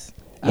 Seals? Yes.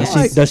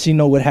 Yes. Does she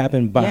know what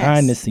happened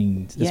behind Yes. the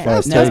scenes as Yes. far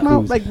as No. Terry That's not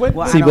Crews? like what.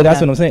 Well, I See, don't but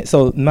that's know. what I'm saying.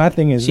 So my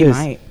thing is She this: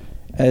 might.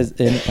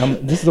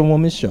 this is a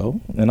woman's show,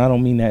 and I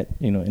don't mean that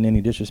in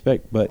any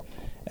disrespect, but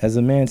as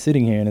a man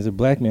sitting here and as a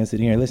black man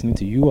sitting here listening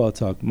to you all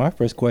talk, my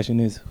first question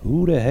is,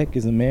 who the heck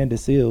is Amanda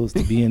Seals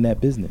to be in that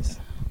business?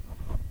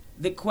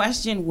 The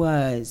question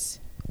was,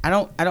 I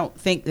don't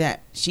think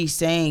that she's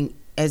saying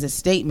as a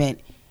statement,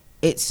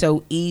 it's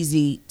so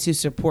easy to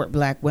support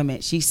black women.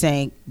 She's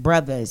saying,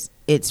 brothers,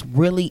 it's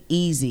really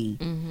easy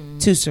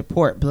to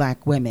support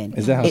black women.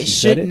 Is that how it she should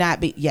said it? not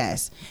be.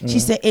 Yes. She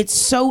said it's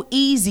so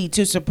easy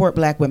to support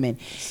black women.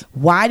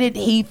 Why did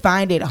he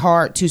find it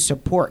hard to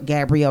support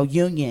Gabrielle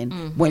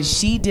Union when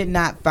she did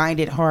not find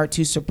it hard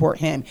to support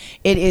him?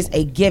 It is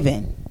a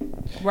given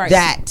Right.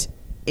 that,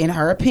 in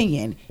her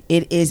opinion,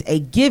 it is a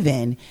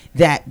given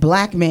that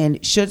black men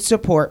should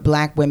support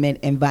black women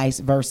and vice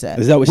versa.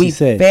 Is that what she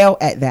said? We fail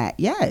at that.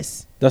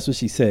 Yes. That's what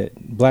she said.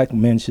 Black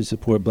men should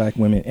support black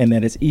women, and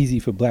that it's easy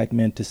for black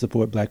men to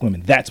support black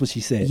women. That's what she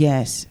said.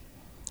 Yes.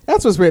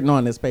 That's what's written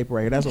on this paper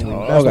right here. That's what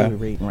we're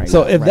reading right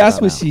So now. if right that's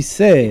about what now. she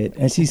said,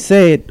 and she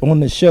said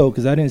on the show,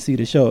 because I didn't see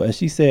the show, and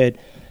she said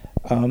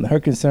her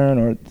concern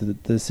or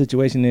the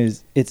situation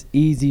is it's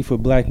easy for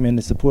black men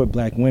to support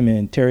black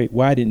women.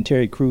 Why didn't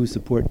Terry Crews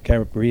support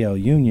Gabrielle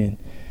Union?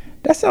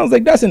 That sounds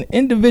like that's an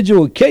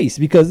individual case,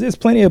 because there's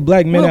plenty of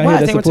black men Well, out here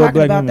that they were support talking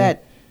black about women.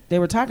 that. They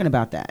were talking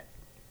about that.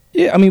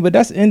 Yeah, I mean, but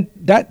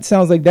that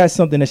sounds like that's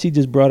something that she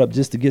just brought up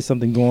just to get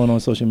something going on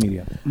social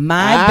media.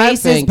 My I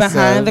basis think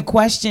behind so. the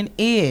question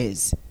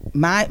is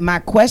my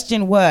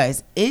question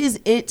was, is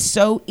it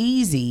so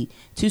easy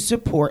to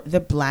support the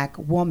black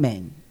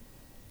woman?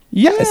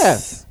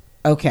 Yes.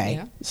 Okay.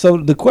 Yeah. So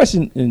the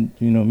question, and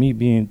me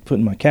being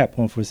putting my cap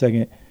on for a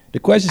second, the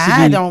question should be,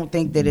 I don't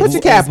think that Put it's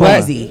your cap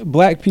as on. easy.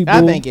 black people.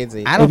 I think it's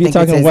easy. I don't if you're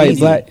think it's talking as white, easy.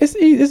 black,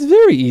 it's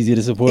very easy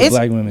to support It's-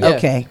 black women.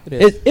 Okay. It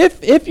is.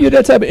 If you're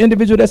that type of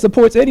individual that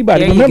supports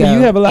anybody, There you remember go. you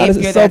have a lot If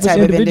of you're that selfish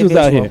type of individuals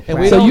out here. individual. And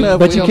Right. we So don't you, know.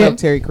 but we you don't know can't.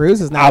 if Terry Crews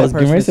is I not was the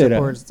person gonna that say that.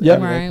 supports.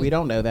 Yep. Right. We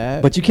don't know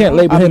that. But you can't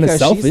label him as because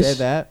selfish. She said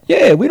that.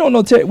 Yeah, we don't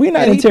know. We're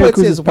not And in he Terry puts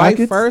Crews' his wife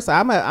pockets. first.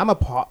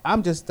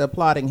 I'm just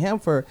applauding him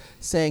for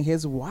saying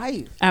his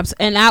wife.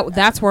 And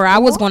that's where I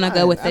was going to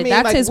go with it. I mean,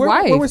 that's like, his where-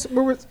 wife.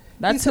 where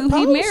That's he's who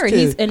he supposed married. to.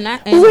 He's and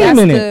that. Wait And a that's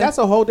minute. the- That's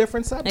a whole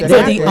different subject. They're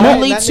Exactly. the That had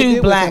only nothing to do two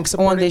with blacks him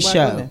supporting on this black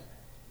show. women.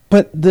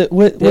 But They're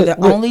the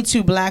only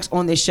two blacks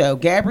on this show.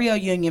 Gabrielle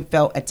Union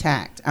felt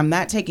attacked. I'm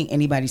not taking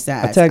anybody's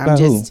side. Attacked by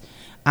who?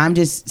 I'm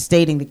just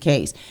stating the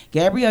case.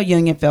 Gabrielle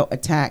Union felt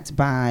attacked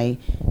by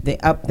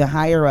the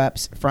higher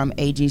ups from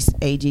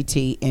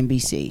AGT,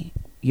 NBC,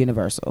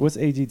 Universal, What's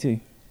AGT?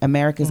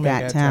 America's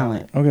America Got Got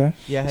Talent. Okay.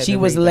 Yeah, I had She to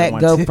was read that let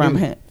one go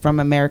too. from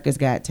America's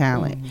Got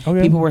Talent.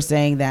 Okay. People were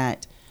saying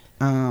that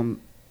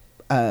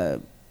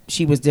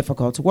she was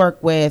difficult to work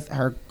with.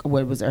 Her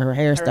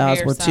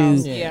hairstyles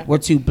hairstyles, were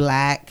too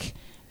black,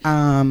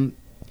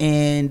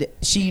 and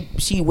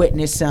she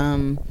witnessed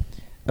some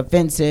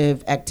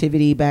offensive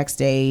activity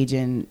backstage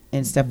and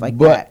stuff like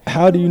But that.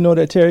 how do you know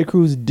that Terry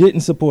Crews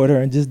didn't support her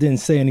and just didn't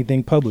say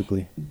anything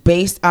publicly?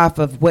 Based off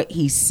of what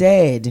he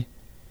said,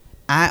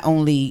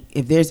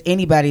 if there's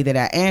anybody that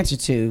I answer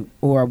to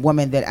or a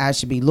woman that I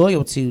should be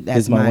loyal to, that's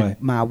It's my wife.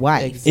 my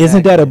wife. Exactly.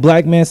 Isn't that a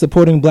black man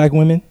supporting black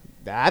women?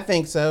 I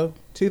think so.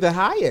 To the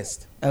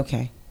highest,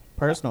 Okay.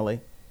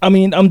 personally. I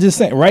mean, I'm just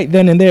saying, right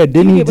then and there,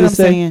 didn't You he get what just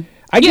I'm say? saying?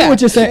 I get Yeah.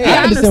 what you're saying. Yeah, I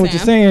I understand what you're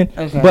saying.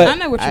 Okay. But I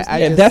know what you're I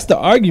saying. if that's the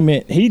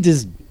argument, he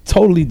just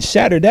totally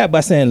shattered that by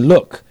saying,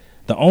 look,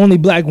 the only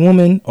black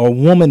woman or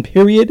woman,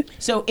 period.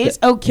 So it's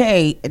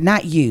okay,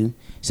 not you.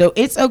 So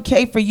it's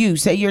okay for you.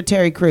 Say you're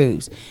Terry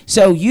Crews.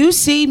 So you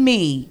see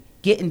me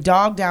getting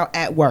dogged out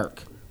at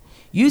work.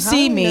 You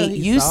see do you know me. he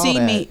You saw see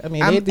that? me. I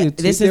mean, they do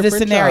two this is the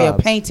different scenario.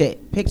 jobs. Paint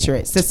it. Picture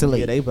it. Sicily.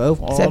 Yeah, they both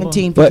all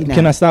 1759. But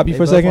can I stop you They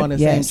for a both on second? the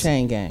Yes. same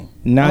chain gang.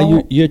 Now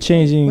Oh. you're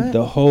changing What?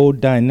 the whole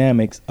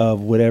dynamics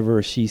of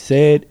whatever she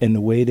said and the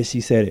way that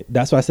she said it.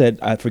 That's why I said,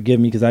 forgive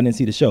me because I didn't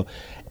see the show.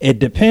 It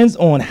depends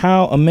on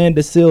how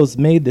Amanda Seals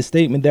made the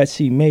statement that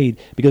she made,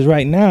 because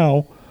right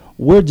now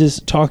we're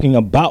just talking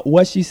about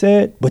what she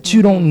said, but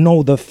you don't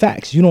know the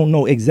facts. You don't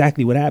know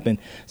exactly what happened.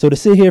 So to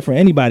sit here for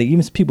anybody,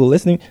 even people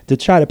listening, to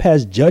try to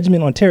pass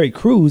judgment on Terry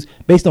Crews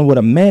based on what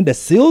Amanda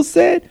Seals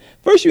said,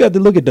 first you have to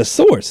look at the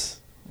source.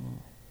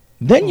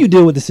 Then you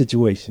deal with the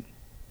situation.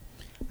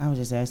 I was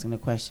just asking a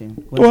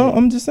question. Well,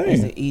 I'm just Is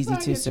saying. it easy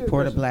to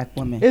support a black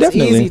woman? It's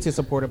Definitely. easy to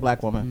support a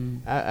black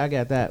woman. I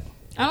got that.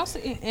 I don't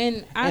see,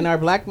 and Are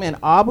black men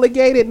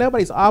obligated?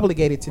 Nobody's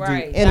obligated to do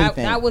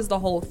anything. That was the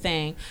whole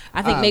thing.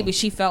 I think maybe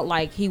she felt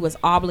like he was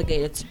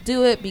obligated to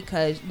do it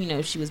because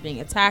she was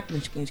being attacked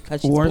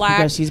because she's Or black.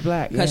 because she's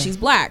black, Because yeah. she's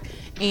black,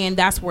 and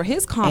that's where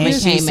his comment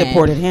And she came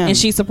supported in. him. And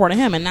she supported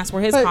him, and that's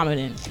where his But comment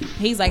in.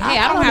 He's like, "Hey,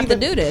 I don't have to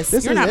do this. You're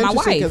is not my interesting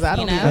wife." because I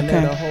don't even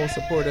Okay. know the whole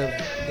support of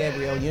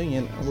Gabrielle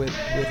Union with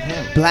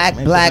him. Black,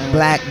 Maybe black, I'm-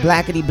 black,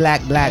 blackity,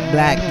 black, black,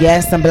 black.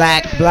 Yes, I'm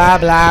black. Blah,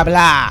 blah,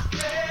 blah.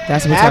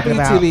 That's what we're Happy talking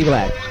to about. be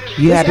black.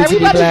 You happy to be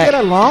Everybody black?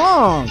 get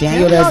along.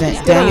 Daniel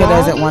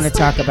doesn't want to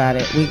talk about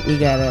it. We're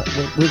gonna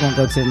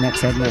go to the next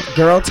segment.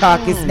 Girl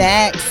talk is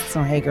next.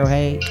 So hey girl,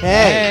 hey.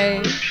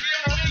 Hey.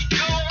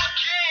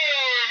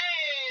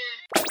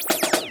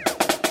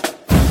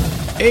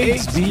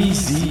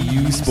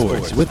 HBCU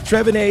Sports with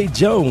Trevin A.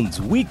 Jones,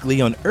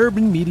 weekly on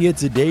Urban Media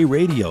Today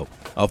Radio.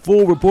 A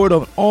full report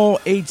on all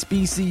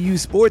HBCU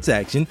sports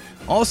action.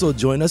 Also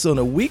join us on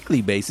a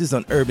weekly basis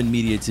on Urban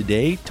Media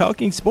Today,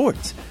 Talking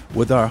Sports,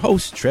 with our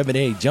host Trevin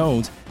A.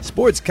 Jones,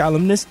 sports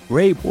columnist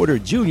Ray Porter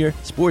Jr.,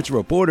 sports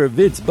reporter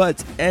Vince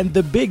Butts, and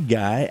the big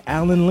guy,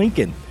 Alan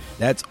Lincoln.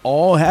 That's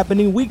all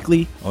happening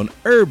weekly on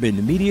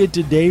Urban Media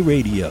Today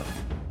Radio.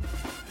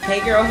 Hey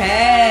girl,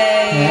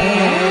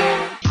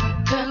 hey.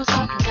 Girls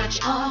talking got you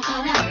all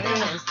out there.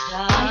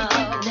 Why you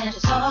think that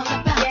it's all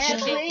about you?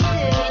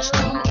 Bitch,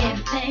 tell me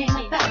everything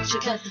about you.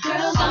 'Cause the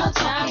girls are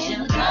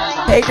talking.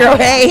 Hey girl,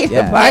 hey. The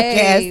Yeah. podcast.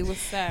 Hey,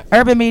 what's up?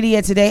 Urban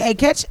Media Today. Hey,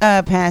 catch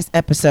past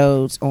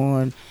episodes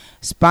on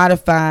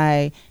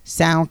Spotify,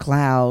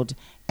 SoundCloud,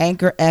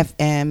 Anchor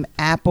FM,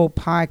 Apple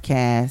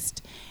Podcast,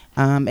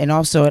 and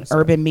also at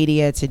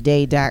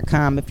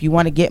urbanmediatoday.com. If you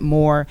want to get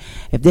more,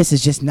 if this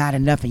is just not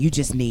enough and you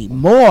just need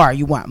more,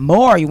 you want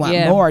more,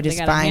 Yeah, more, they just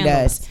gotta find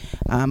handle us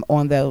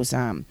on those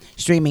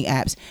streaming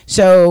apps.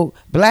 So,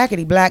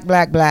 blackity, black,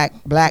 blah, blah,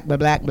 blah,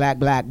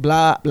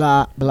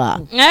 blah.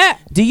 Eh,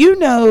 Do you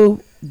know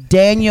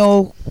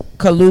Daniel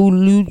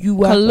Kaluuya?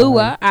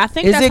 Kahlua. I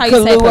think Is that's it how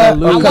you say it.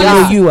 Kahlua or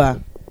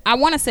Kaluuya? I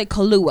want to say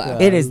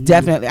Kahlua. It is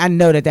definitely. I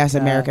know that's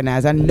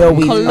Americanized. I know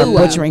we are Kahlua.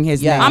 butchering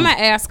his Yeah. name. I'm going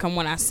to ask him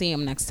when I see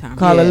him next time.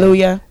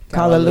 Hallelujah.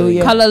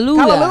 Hallelujah.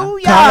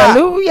 Kahlua.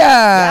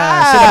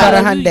 Hallelujah. Shit about a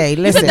Hyundai.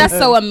 You Listen. said that's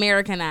so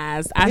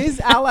Americanized. He's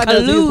all I know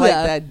is he's like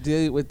Kahlua. that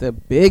dude with the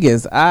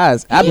biggest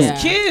eyes. I mean,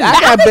 He's cute. I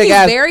I got think big he's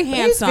eyes. very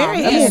handsome. very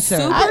He's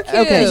handsome. super I- cute.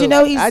 okay. Did you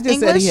know he's I just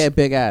said English? he had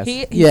big eyes.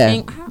 He's yeah,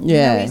 Eng- You know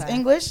yeah, he's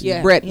English?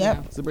 Yeah. Brit.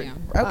 Yep. He's a Brit.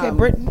 Okay,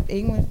 Britain,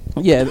 England.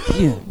 Yeah,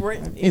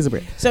 he's a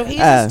Brit. So he's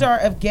Uh, the star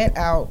of Get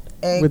Out.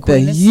 And with the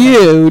Queen of Scots.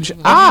 huge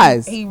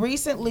eyes. He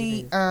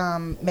recently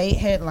made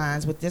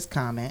headlines with this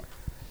comment.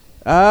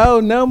 Oh,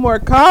 no more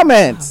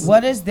comments.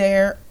 What is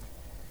there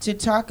to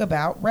talk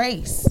about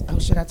race? Oh,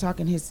 should I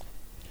talk in his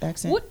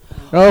accent? What?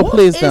 Oh, What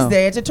please is don't.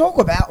 there to talk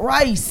about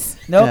race?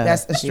 Nope, No,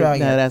 that's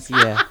Australia. No, that's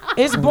yeah.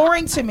 It's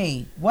boring to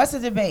me. What's the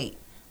debate?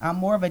 I'm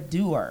more of a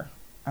doer.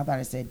 I thought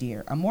I said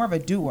deer. I'm more of a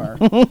doer.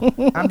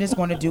 I'm just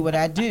going to do what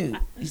I do.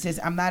 He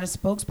says, I'm not a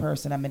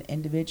spokesperson. I'm an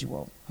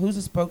individual. Who's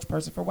a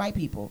spokesperson for white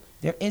people?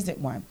 There isn't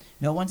one.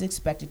 No one's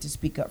expected to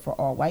speak up for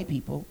all white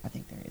people. I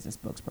think there is a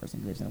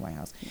spokesperson who lives in the White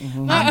House.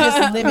 I'm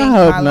just living I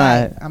hope my not.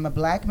 life. I'm a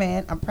black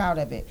man. I'm proud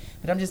of it.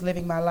 But I'm just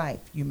living my life.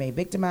 You may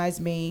victimize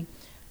me,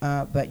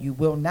 but you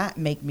will not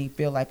make me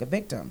feel like a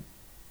victim.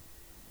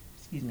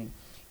 Excuse me.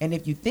 And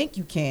if you think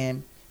you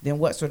can, then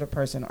what sort of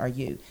person are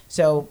you?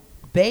 So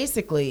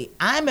basically,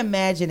 I'm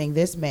imagining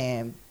this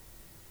man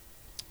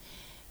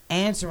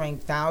answering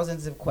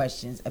thousands of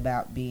questions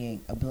about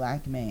being a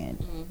black man,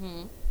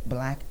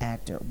 black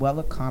actor,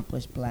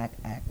 well-accomplished black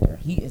actor.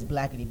 He is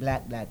blackity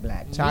black.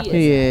 Chocolate.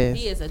 He is.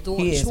 He is a dark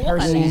He is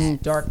chocolate. Hershey's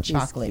dark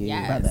chocolate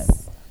Yes. brother.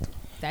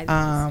 That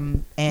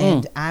is.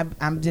 And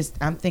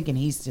I'm thinking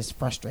he's just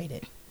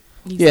frustrated.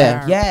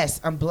 Yeah. Yes,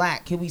 I'm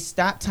black. Can we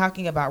stop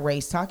talking about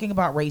race? Talking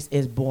about race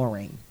is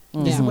boring.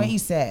 This is what he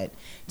said.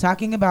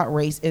 Talking about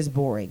race is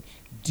boring.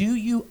 Do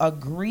you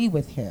agree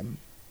with him?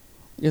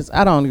 Yes,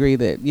 I don't agree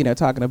that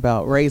talking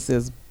about race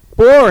is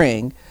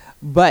boring,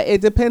 but it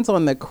depends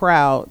on the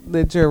crowd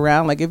that you're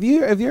around. Like if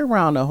you're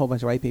around a whole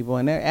bunch of white people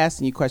and they're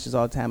asking you questions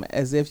all the time,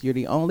 as if you're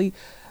the only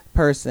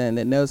person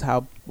that knows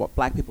what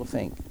black people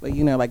think.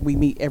 Like we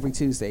meet every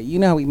Tuesday.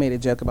 How we made a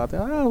joke about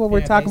that. Oh, well,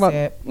 we're talking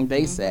about.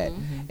 They said,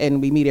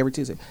 and we meet every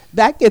Tuesday.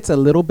 That gets a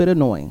little bit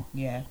annoying.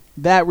 Yeah.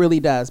 That really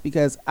does,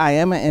 because I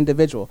am an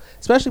individual,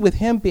 especially with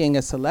him being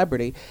a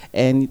celebrity,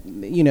 and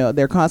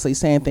they're constantly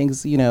saying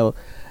things.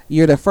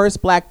 You're the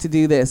first black to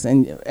do this,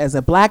 and as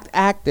a black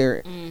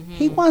actor,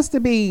 he wants to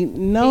be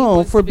known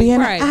wants for to be- being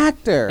right. an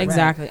actor.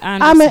 Exactly. I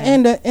I'm an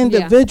understand.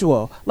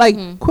 individual.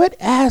 Like, quit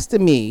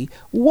asking me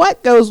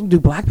what goes. Do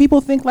black people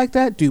think like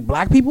that? Do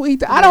black people eat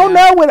that? I don't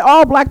know what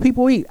all black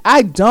people eat.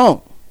 I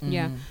don't.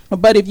 Yeah.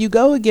 But if you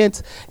go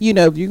against,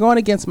 if you're going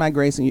against my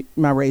race and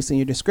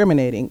you're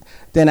discriminating,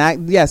 then I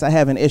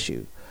have an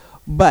issue.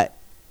 But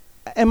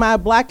am I a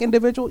black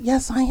individual?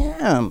 Yes, I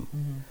am.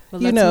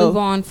 But let's move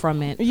on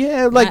from it.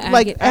 Yeah,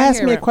 I ask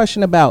hear me a it.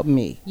 question about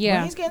me. Yeah.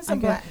 Well, he's getting some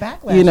I get-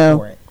 backlash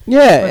for it.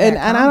 Yeah, for and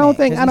that I don't comment,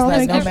 think 'cause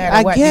he's like, no matter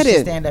I what, get you should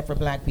it. stand up for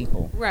black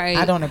people. Right.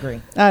 I don't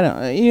agree. I don't.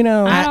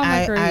 I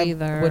don't agree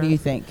either. What do you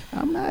think?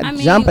 I'm not I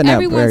mean, jumping up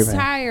everyone's very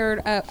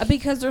tired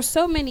because there's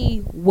so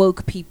many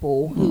woke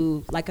people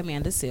who, like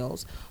Amanda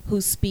Seales, who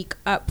speak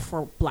up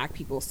for black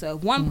people. So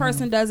if one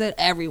person does it,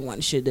 everyone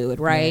should do it,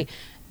 right?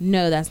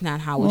 No, that's not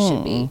how it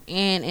should be.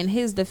 And in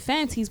his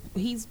defense,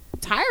 he's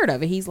tired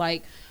of it. He's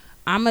like,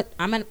 I'm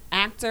an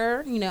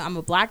actor, I'm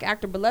a black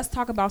actor, but let's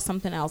talk about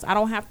something else. I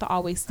don't have to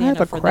always I stand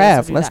have up a for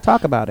craft. this or Let's that.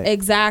 talk about it.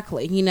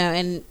 Exactly.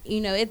 And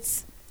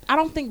it's I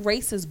don't think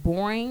race is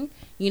boring,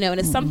 and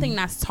it's something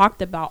that's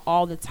talked about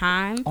all the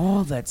time.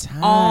 All the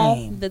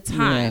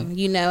time.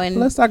 And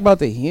Let's talk about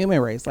the human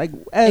race, like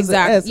as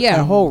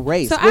a whole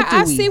race. So What do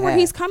I we see where have?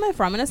 he's coming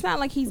from, and it's not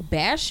like he's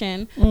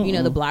bashing,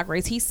 the black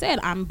race. He said,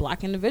 "I'm a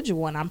black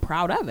individual, and I'm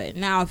proud of it."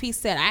 Now, if he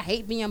said, "I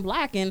hate being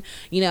black," and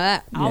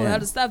all the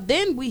other stuff,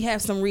 then we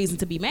have some reason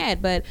to be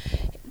mad. But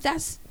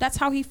that's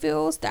how he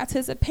feels. That's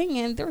his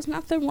opinion. There's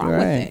nothing wrong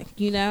with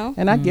it,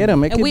 And I get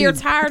him. And we are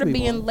tired of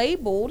being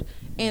labeled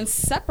and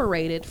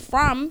separated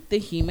from the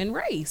human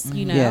race.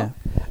 Yeah,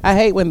 I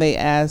hate when they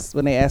ask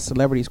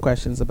celebrities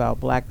questions about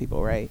black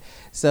people, right?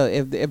 So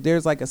if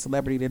there's like a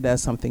celebrity that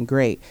does something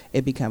great,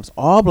 it becomes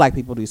all black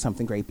people do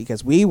something great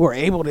because we were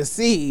able to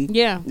see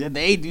that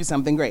they do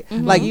something great.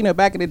 Like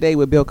back in the day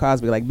with Bill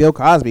Cosby, like Bill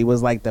Cosby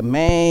was like the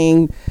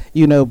main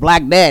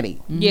black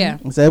daddy. Yeah.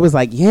 So it was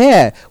like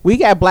we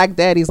got black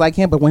daddies like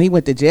him, but when he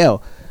went to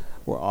jail,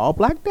 were all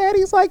black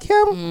daddies like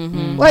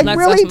him? Like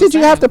really? Did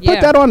you have to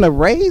put that on the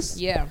race?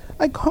 Yeah.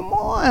 Like, come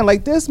on.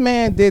 Like, this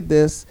man did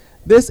this.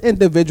 This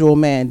individual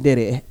man did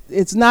it.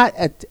 It's not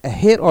a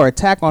hit or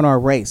attack on our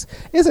race.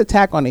 It's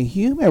attack on the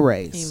human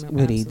race,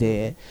 what he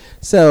did.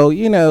 So,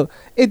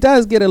 it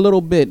does get a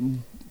little bit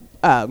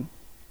boring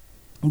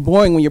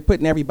when you're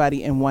putting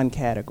everybody in one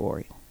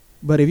category.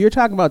 But if you're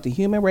talking about the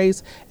human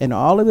race and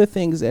all of the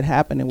things that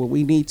happen and what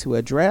we need to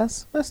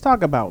address, let's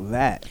talk about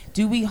that.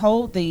 Do we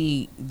hold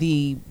the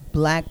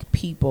black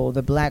people,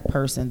 the black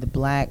person, the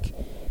black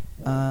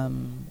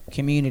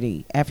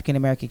community, African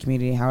American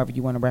community, however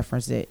you want to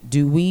reference it,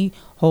 do we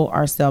hold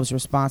ourselves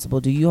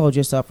responsible? Do you hold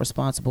yourself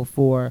responsible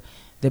for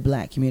the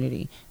black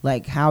community?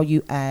 Like how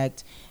you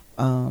act,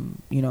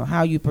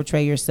 how you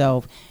portray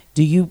yourself.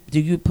 Do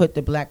you put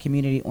the black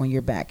community on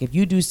your back? If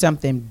you do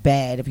something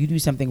bad, if you do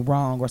something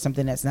wrong or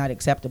something that's not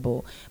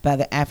acceptable by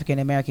the African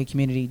American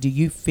community, do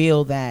you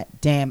feel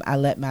that, damn, I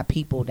let my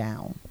people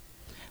down?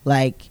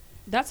 Like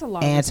that's a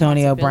lot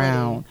Antonio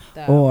Brown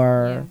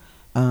or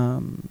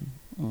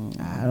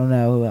I don't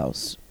know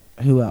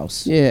who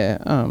else.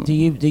 Yeah. Do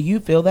you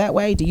feel that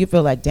way? Do you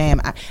feel like, damn,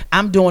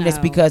 I'm doing this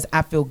because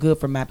I feel good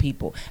for my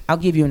people? I'll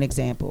give you an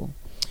example.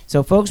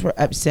 So folks were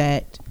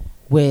upset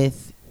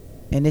with,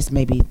 and this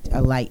may be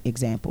a light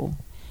example,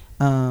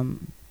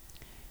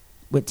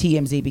 with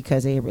TMZ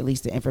because they had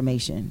released the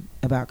information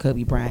about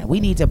Kobe Bryant. We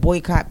need to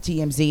boycott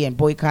TMZ and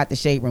boycott the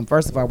Shade Room.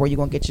 First of all, where you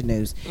gonna get your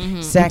news?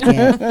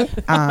 Second,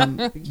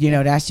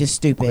 that's just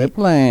stupid.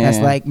 That's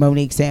like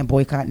Monique saying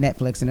boycott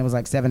Netflix, and it was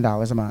like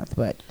 $7 a month,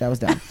 but that was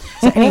dumb.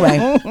 So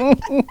anyway,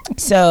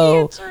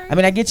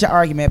 I get your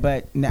argument,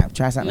 but no,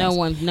 try something else.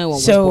 No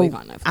one so was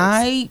boycott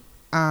Netflix.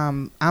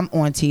 I'm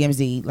on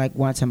TMZ like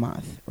once a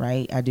month,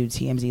 right? I do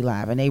TMZ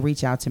Live, and they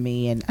reach out to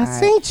me, and I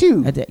seen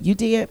you. You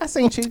did? I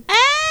seen you.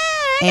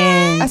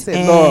 And I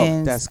said,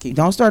 Lord, that's Kiki.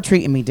 Don't start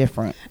treating me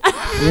different.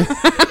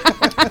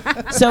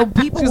 So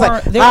people were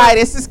like, hi,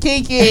 this is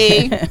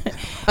Kiki.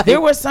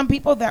 There were some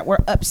people that were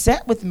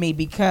upset with me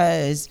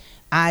because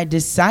I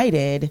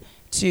decided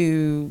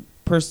to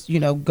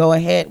go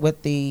ahead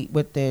with the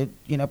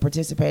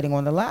participating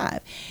on the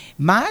live.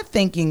 My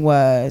thinking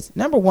was,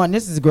 number one,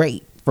 this is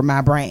great for my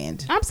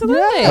brand.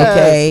 Absolutely.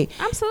 Okay.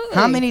 Absolutely.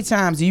 How many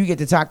times do you get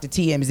to talk to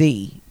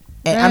TMZ?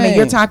 And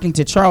you're talking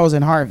to Charles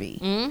and Harvey.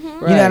 You know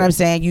what I'm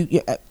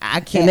saying? I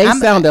can't. And they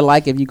sound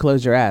alike if you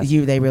close your eyes.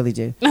 They really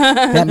do.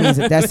 That means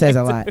that says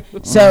a lot.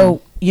 So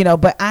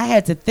but I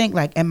had to think,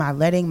 like, am I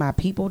letting my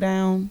people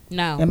down?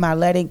 No. Am I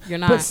letting? You're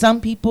not. But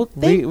some people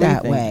think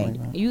that way.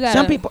 You gotta,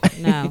 some people.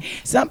 No.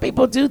 Some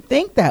people do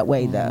think that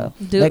way though.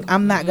 Like,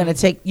 I'm not gonna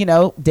take.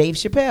 Dave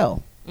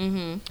Chappelle.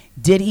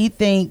 Did he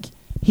think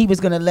he was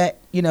gonna let?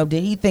 Did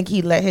he think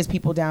he let his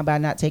people down by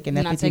not taking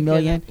that 50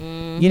 million?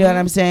 You know what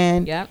I'm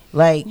saying? Yep.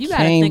 Like, you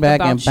gotta came think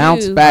back about and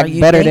bounced back you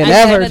better than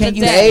ever. Can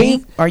you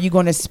speak? Are you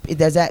going to?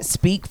 Does that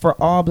speak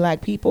for all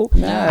black people?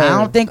 No. I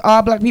don't think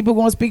all black people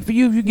going to speak for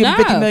you. If you give them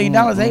 $50 million,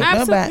 they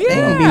gonna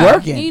be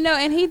working.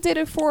 And he did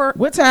it for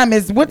What time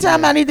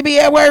I need to be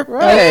at work?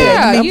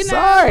 Right. I'm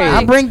sorry.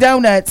 I bring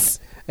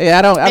donuts. Yeah,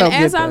 I don't. And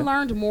as get I that.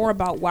 learned more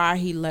about why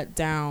he let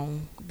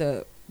down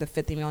the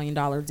 $50 million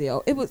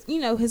deal, it was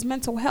his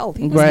mental health.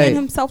 He was getting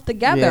himself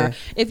together. Yeah.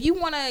 If you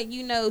want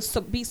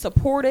to be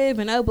supportive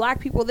and black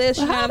people this,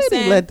 Well, you know how what I'm did he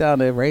saying? let down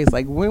the race?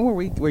 Like, when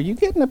were you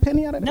getting a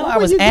penny out of that? No, What I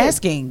were was you getting?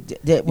 asking.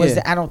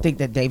 I don't think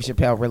that Dave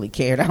Chappelle really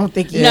cared. I don't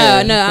think he. No,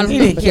 I don't he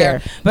think didn't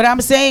care. But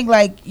I'm saying,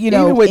 like,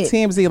 Even with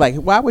TMZ, like,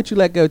 why would you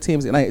let go of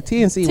TMZ? Like,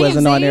 TMZ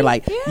wasn't on there.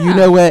 Like, you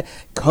know what,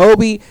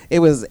 Kobe? It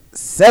was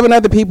 7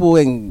 other people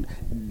and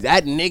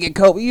that nigga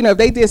Kobe. If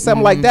they did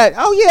something like that,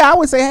 oh yeah, I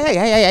would say,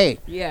 hey,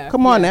 Yeah.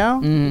 come on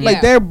now. Like,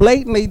 Yeah. they're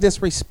blatantly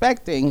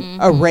disrespecting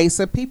a race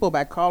of people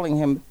by calling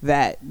him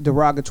that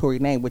derogatory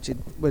name, which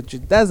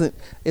it doesn't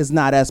is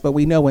not us, but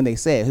we know when they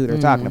say it who they're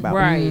talking about.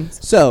 Right.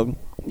 So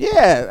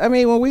yeah, I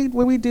mean,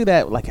 when we do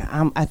that, like,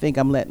 I think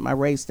I'm letting my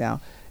race down.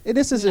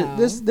 This is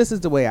this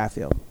is the way I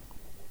feel.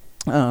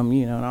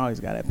 And I always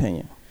got an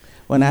opinion.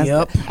 When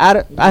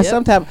I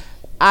sometimes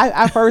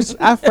I first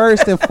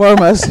and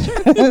foremost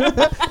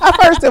I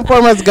first and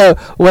foremost go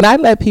when I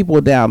let people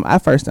down. I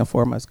first and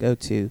foremost go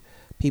to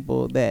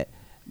people that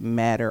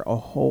matter a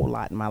whole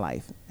lot in my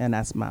life, and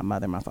that's my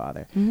mother and my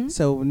father.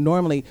 So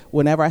normally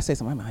whenever I say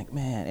something, I'm like,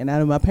 man, and I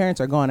know my parents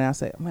are gone, and I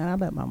say, man, I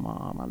let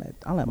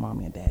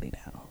mommy and daddy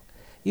down.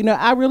 You know,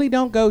 I really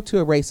don't go to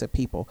a race of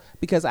people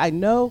because I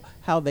know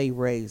how they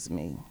raised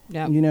me.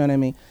 Yep. You know what I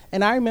mean?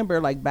 And I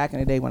remember, like, back in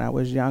the day when I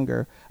was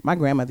younger, my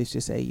grandmother used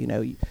to say, you know,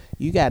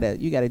 you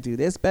gotta do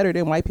this better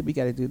than white people. You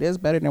gotta do this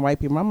better than white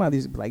people. My mother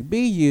used to be like,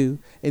 be you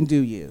and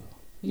do you.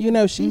 You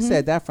know, she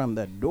said that from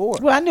the door.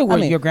 Well, I knew where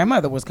your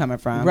grandmother was coming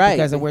from, right,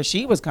 because of where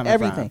she was coming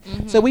everything.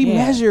 from. So we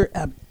measure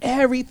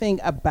everything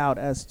about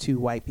us to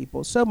white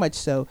people, so much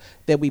so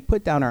that we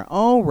put down our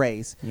own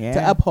race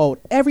to uphold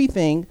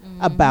everything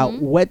about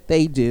what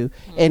they do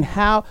and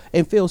how,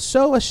 and feel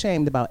so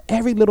ashamed about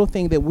every little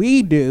thing that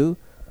we do,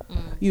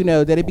 you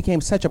know, that it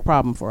became such a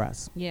problem for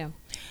us. Yeah.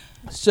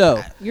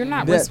 So You're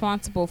not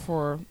responsible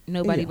for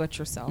nobody but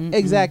yourself.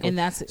 Exactly. And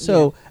that's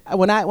so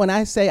when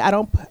I say I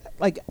don't,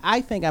 like,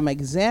 I think I'm an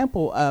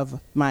example of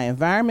my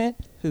environment,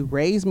 who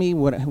raised me,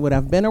 what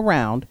I've been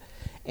around.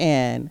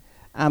 And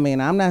I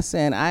mean, I'm not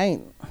saying I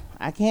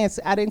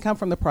didn't come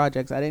from the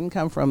projects. I didn't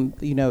come from,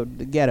 you know,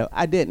 the ghetto.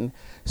 I didn't.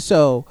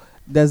 So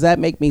does that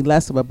make me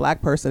less of a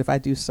black person if I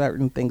do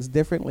certain things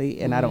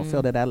differently and I don't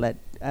feel that I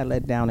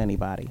let down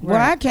anybody? Well,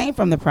 I came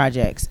from the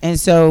projects, and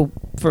so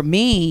for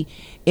me,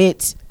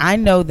 I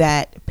know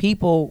that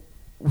people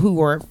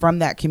who are from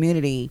that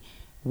community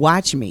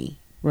watch me.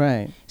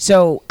 Right.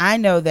 So I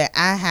know that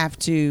I have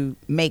to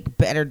make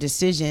better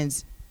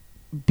decisions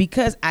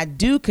because I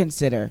do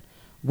consider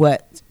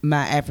what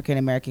my African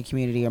American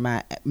community or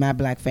my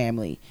black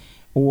family,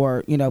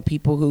 or, you know,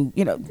 people who,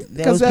 you know,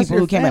 those that's people your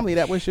who came family.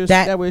 That was your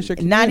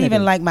community. Not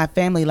even like my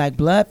family, like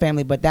blood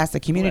family, but that's the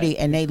community.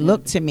 And they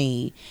look to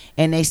me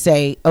and they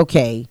say,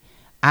 okay,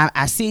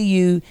 I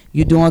see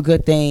you're doing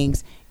good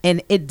things.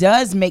 And it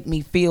does make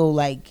me feel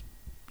like,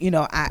 you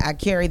know, I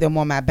carry them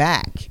on my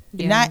back,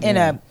 not in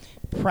a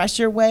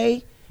pressure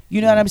way,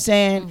 you know what I'm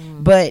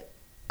saying? But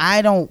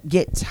I don't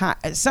get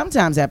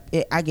sometimes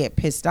I get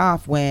pissed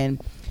off when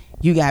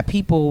you got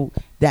people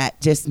that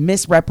just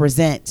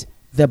misrepresent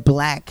the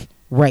black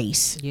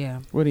race. Yeah.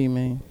 What do you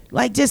mean?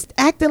 Like, just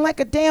acting like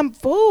a damn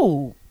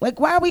fool. Like,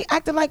 why are we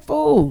acting like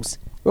fools?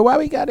 Well, why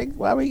we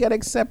gotta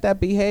accept that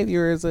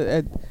behavior as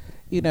a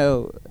you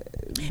know,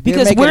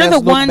 because we're the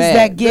ones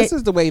that get, this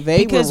is the way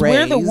they because were raised.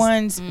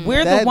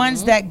 we're the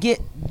ones that get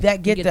the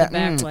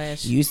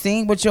backlash. You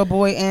seen what your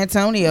boy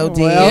Antonio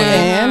did?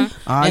 Well,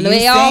 and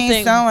they all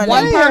think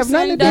one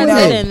person does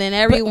it, and then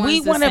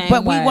everyone's the same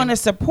but way. we want to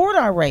support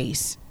our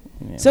race.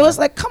 Yeah. So it's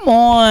like, come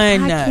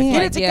on,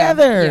 get it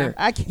together.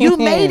 I can't. You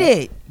made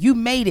it. You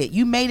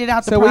made it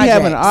out the So projects. we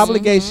have an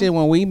obligation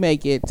when we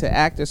make it to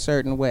act a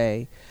certain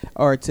way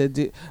or to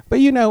do. But,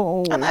 you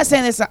know, I'm not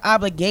saying it's an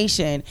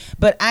obligation,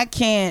 but I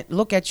can't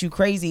look at you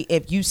crazy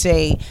if you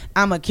say,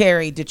 I'm going to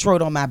carry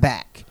Detroit on my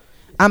back.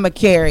 I'm going to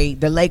carry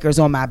the Lakers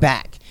on my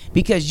back.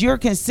 Because you're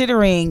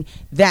considering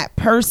that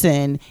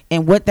person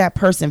and what that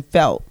person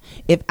felt.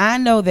 If I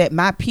know that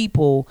my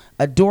people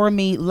adore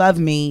me, love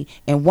me,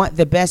 and want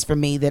the best for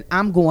me, then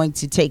I'm going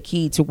to take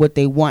heed to what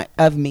they want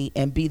of me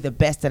and be the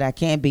best that I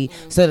can be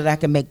so that I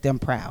can make them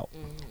proud.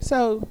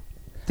 So,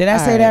 did I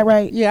say that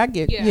right? Yeah, I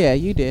get. Yeah,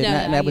 you did. No,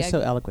 and that was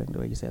so eloquent the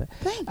way you said that.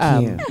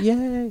 Thank you.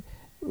 Yay.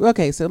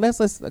 Okay, so let's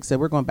like I said,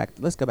 we're going back.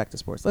 Let's go back to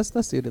sports. Let's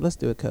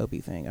do a Kobe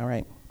thing. All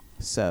right.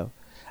 So,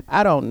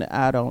 I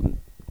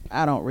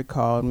don't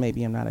recall.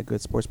 Maybe I'm not a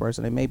good sports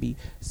person, and maybe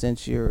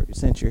since you're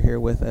here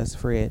with us,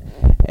 Fred,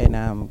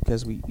 and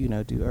because we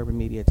do Urban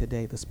Media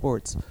Today, the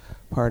sports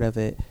part of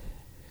it.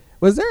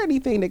 Was there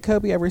anything that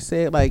Kobe ever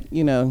said, like,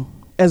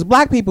 as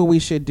black people we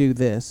should do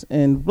this,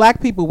 and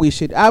black people we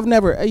should? I've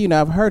never,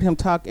 I've heard him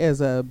talk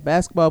as a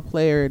basketball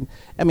player. And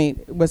I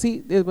mean, was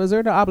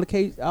there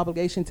the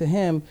obligation to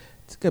him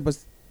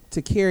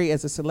to carry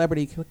as a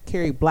celebrity,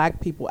 carry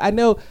black people? I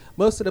know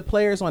most of the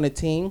players on the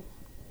team,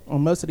 or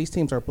most of these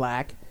teams are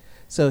black.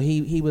 So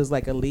he was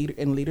like a leader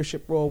in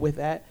leadership role with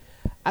that.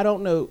 I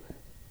don't know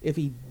if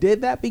he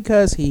did that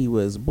because he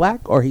was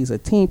black or he's a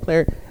team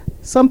player.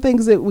 Some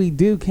things that we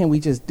do, can we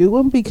just do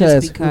them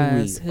because who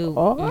we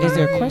are? Is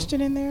there a question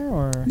in there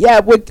or?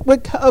 Yeah.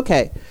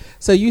 Okay.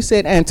 So you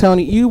said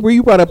Antonio.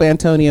 You brought up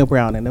Antonio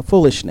Brown and the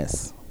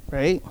foolishness,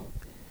 right?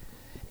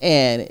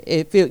 And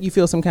you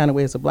feel some kind of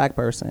way as a black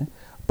person,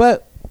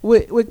 but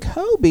with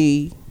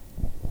Kobe,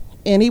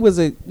 and he was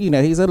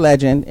he's a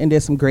legend and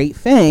did some great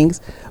things,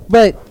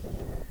 but.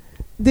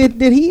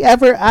 Did he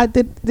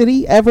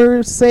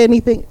ever say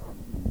anything?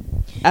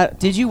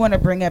 Did you want to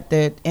bring up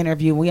the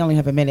interview? We only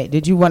have a minute.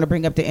 Did you want to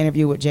bring up the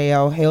interview with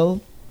J.L.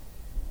 Hill?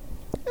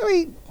 I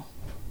mean,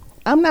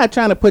 I'm not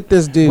trying to put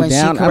this dude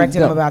down. When she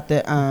corrected him about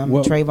the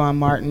Trayvon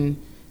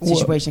Martin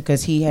situation,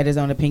 because he had his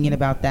own opinion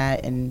about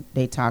that, and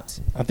they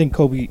talked. I think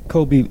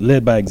Kobe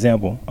led by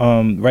example.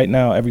 Right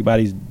now,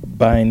 everybody's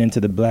buying into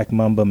the Black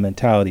Mamba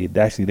mentality.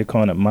 Actually, they're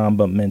calling it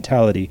Mamba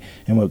mentality.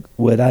 And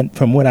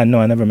from what I know,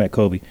 I never met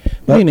Kobe,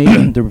 but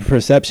the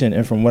perception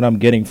and from what I'm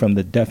getting from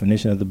the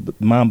definition of the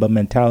Mamba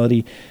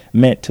mentality,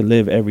 meant to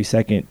live every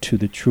second to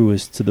the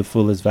truest, to the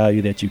fullest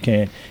value that you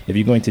can. If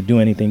you're going to do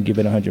anything, give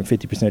it 150%,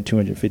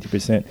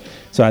 250%.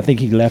 So I think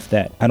he left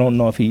that. I don't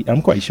know if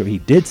I'm quite sure he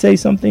did say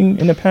something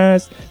in the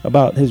past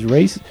about his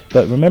race,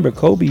 but remember,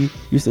 Kobe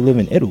used to live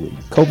in Italy.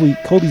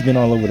 Kobe's been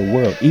all over the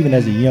world, even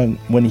as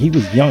when he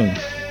was young.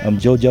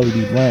 Joe Jelly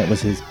B. Bryant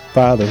was his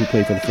father, who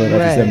played for the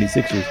Philadelphia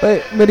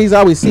 76ers. But he's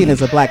always seen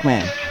as a black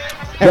man.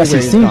 Yes,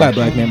 he's seen by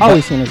black men.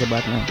 Always seen as a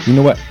black man. You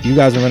know what? You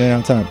guys are running out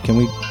of time. Can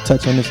we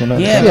touch on this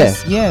another time?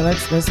 Let's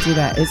do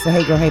that. It's the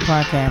Hey Girl Hey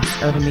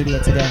podcast, Urban Media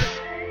Today.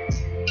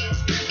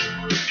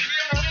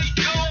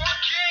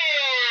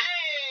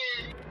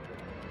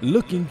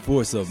 Looking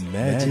for some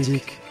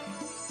magic?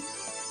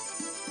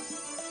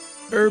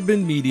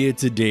 Urban Media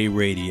Today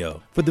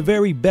Radio. For the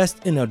very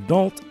best in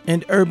adult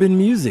and urban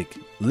music.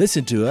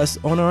 Listen to us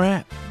on our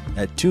app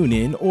at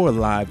TuneIn or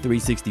Live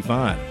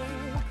 365.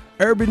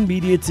 Urban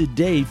Media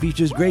Today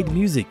features great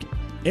music,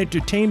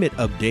 entertainment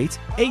updates,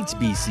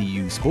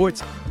 HBCU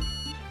sports,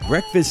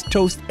 breakfast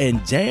toast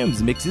and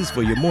jams mixes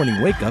for your morning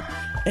wake up,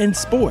 and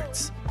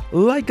sports.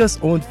 Like us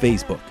on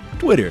Facebook,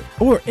 Twitter,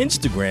 or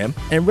Instagram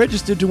and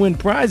register to win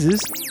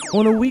prizes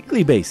on a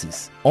weekly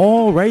basis.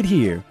 All right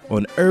here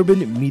on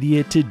Urban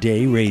Media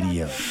Today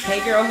Radio.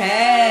 Hey girl,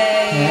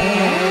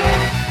 hey.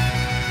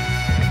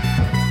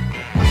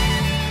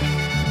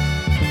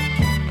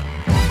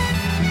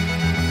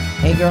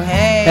 Hey girl,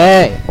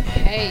 hey.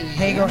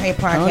 Hey girl, hey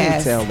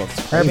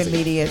podcast. Urban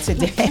Media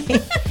Today.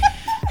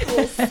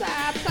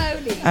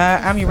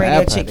 I'm your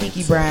radio chick,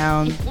 Kiki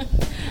Brown.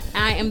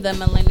 I am the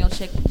millennial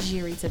chick,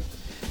 Jiri.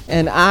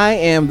 And I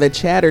am the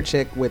chatter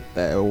chick with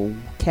the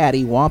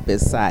catty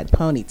wampus side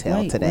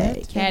ponytail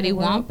today. Catty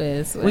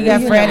wampus. We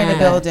got Fred in the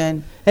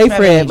building. Hey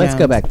Fred, let's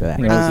go back to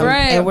that.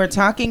 And we're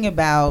talking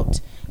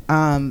about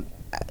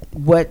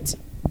what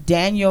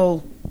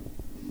Daniel...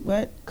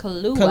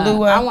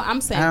 Kaluuya. I'm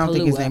saying I don't Kaluuya.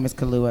 think his name is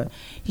Kaluuya.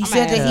 He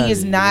said that he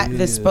is not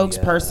the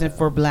spokesperson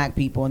for black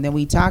people. And then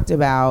we talked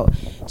about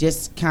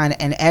just kind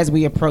of, and as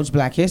we approach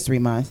Black History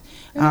Month,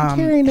 how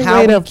we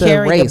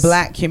carry the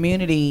black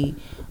community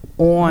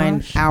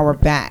on our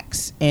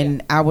backs.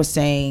 And I was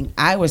saying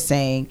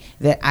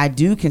that I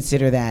do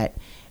consider that,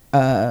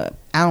 I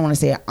don't want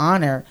to say an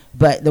honor,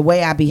 but the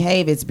way I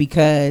behave, it's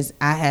because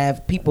I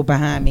have people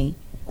behind me.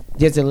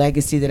 There's a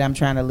legacy that I'm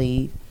trying to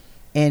leave.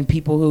 And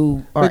people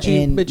who are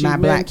in my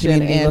black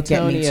community look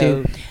at me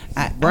too.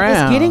 I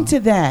was getting to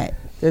that.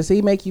 Does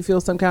he make you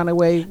feel some kind of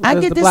way?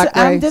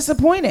 I'm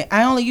disappointed.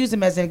 I only use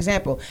him as an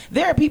example.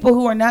 There are people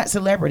who are not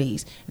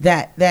celebrities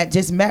that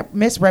just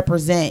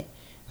misrepresent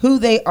who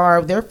they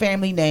are, their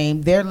family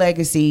name, their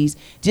legacies,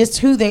 just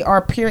who they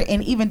are, period,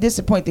 and even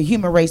disappoint the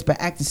human race by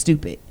acting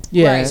stupid.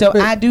 Yeah. Right. So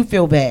I do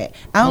feel bad.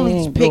 I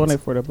only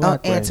picked for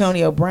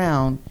Antonio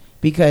Brown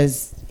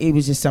because it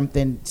was just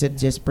something to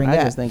just bring up.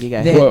 I just think he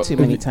got hit too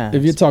many times.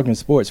 If you're talking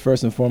sports,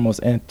 first and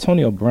foremost,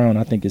 Antonio Brown,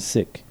 I think, is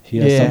sick. He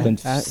has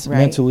something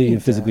mentally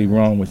and physically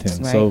wrong with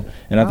him. Right. So,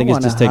 and I think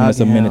it's just taking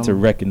us a minute to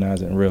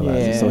recognize it and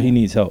realize it. So he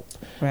needs help.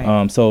 Right.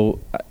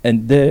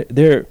 And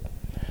they're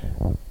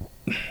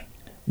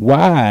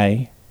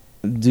why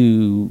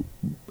do,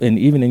 and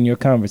even in your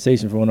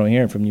conversation from what I'm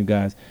hearing from you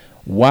guys,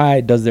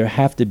 why does there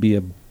have to be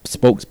a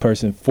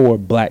spokesperson for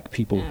black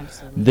people?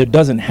 Absolutely. There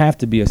doesn't have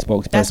to be a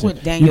spokesperson. That's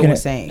what Daniel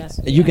was saying.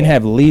 You can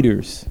have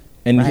leaders.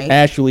 And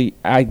actually,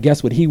 I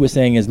guess what he was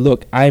saying is,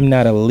 look, I'm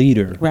not a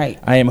leader. Right.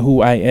 I am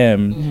who I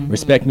am. Mm-hmm.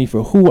 Respect me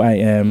for who I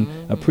am.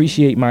 Mm-hmm.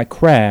 Appreciate my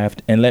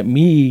craft. And let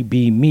me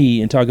be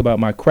me and talk about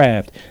my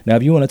craft. Now,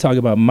 if you want to talk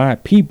about my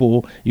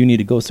people, you need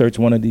to go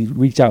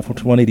reach out for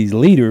one of these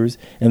leaders,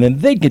 and then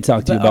they can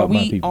talk to you about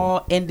my people. Are we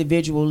all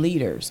individual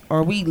leaders?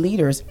 Are we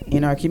leaders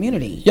in our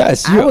community?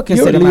 Yes. I would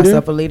consider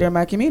myself a leader in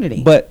my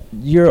community. But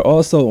you're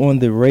also on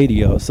the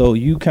radio, so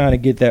you kind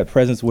of get that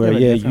presence where,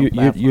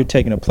 you're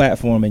taking a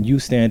platform and you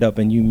stand up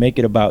and you make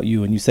it about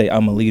you and you say,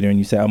 I'm a leader, and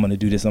you say, I'm going to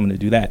do this, I'm going to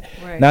do that.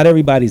 Right. Not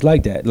everybody's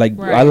like that.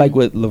 I like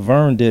what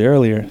Laverne did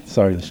earlier.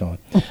 Sorry, LaShawn.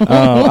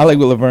 I like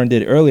what Laverne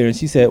did earlier, and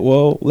she said,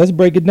 well, let's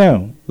break it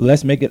down.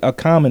 Let's make it a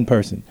common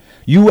person.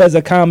 You as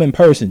a common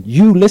person,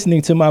 you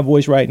listening to my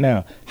voice right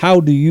now,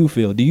 how do you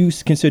feel? Do you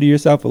consider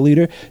yourself a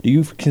leader? Do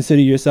you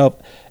consider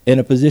yourself in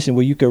a position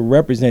where you can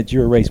represent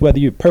your race, whether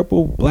you're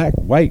purple, black,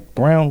 white,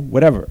 brown,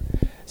 whatever?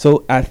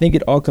 So I think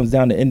it all comes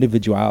down to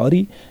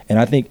individuality. And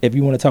I think if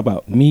you want to talk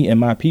about me and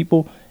my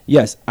people,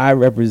 yes, I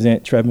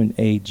represent Trevin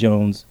A.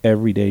 Jones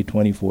every day,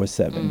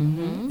 24/7.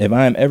 Mm-hmm. If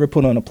I am ever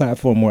put on a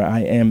platform where I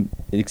am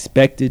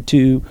expected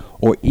to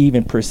or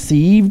even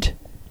perceived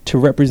to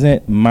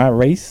represent my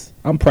race,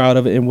 I'm proud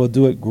of it and will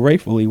do it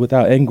gratefully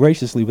and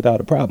graciously without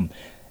a problem.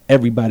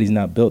 Everybody's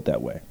not built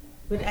that way.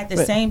 But at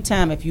the same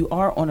time, if you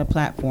are on a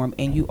platform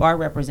and you are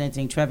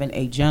representing Trevin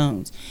A.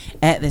 Jones,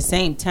 at the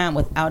same time,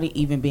 without it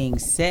even being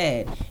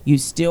said, you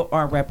still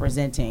are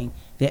representing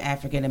the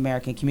African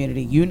American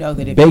community. You know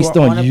that if Based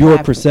you're on a your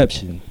platform-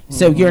 perception.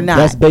 so you're not.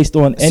 That's based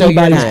on So you're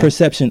anybody's not.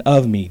 perception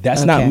of me.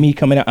 That's not Okay. me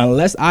coming out.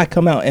 Unless I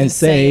come out and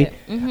say say,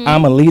 it.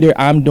 I'm a leader,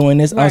 I'm doing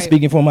this, I'm Right.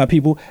 speaking for my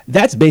people.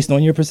 That's based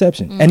on your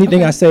perception.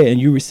 Anything I say and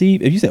you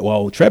receive, if you say,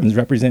 well, Trevin's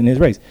representing his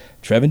race.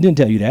 Trevin didn't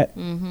tell you that.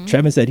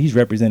 Trevin said he's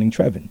representing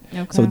Trevin.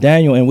 So Okay.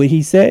 Daniel, and what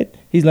he said,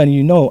 he's letting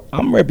you know,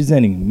 I'm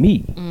representing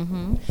me.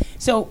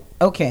 So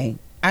okay,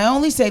 I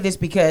only say this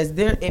because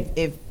there,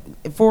 if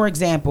for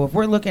example, if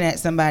we're looking at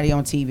somebody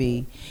on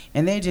TV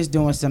and they're just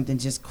doing something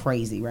just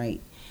crazy, right?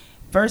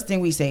 First thing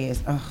we say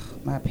is, "Oh,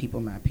 my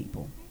people, my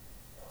people."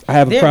 I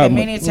have a There have problem.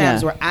 been many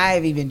times Yeah. where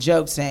I've even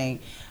joked saying,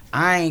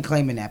 "I ain't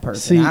claiming that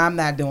person. See- I'm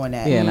not doing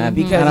that." Yeah, and I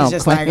because don't it's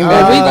just claim like,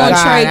 that. "Oh, We gonna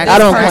God, trade that's I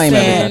don't the claim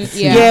person." it.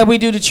 Yeah. we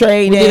do the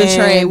trade. We do the in.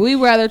 trade. We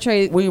rather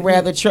trade. We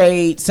rather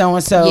trade so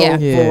and so Yeah.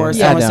 Yeah. for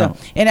Yeah, so and I so. don't.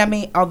 And I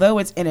mean, although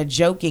it's in a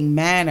joking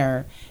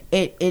manner,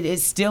 it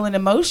is still an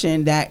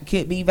emotion that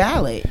could be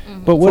valid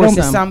But what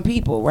for I'm, some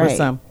people, right?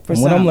 some. For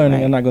what I'm some, learning,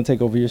 right. I'm not going to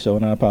take over your show,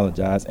 and I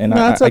apologize. And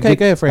No, I, it's okay. I get,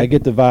 Go ahead, Fred. I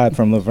get the vibe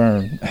from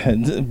Laverne,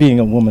 being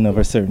a woman of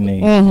a certain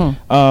age.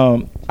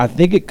 I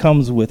think it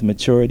comes with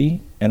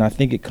maturity, and I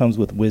think it comes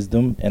with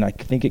wisdom, and I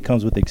think it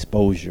comes with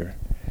exposure.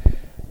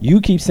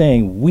 You keep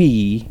saying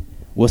we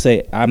will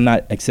say, I'm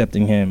not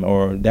accepting him,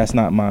 or that's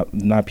not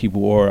my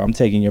people, or I'm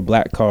taking your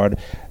black card.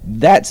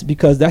 That's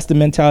because that's the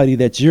mentality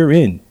that you're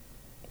in.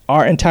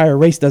 Our entire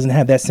race doesn't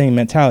have that same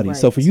mentality.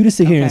 So Right. for you to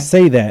sit here and Okay.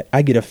 say that,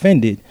 I get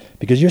offended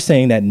because you're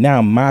saying that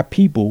now my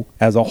people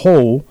as a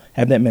whole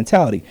have that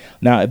mentality.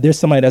 Now, if there's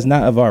somebody that's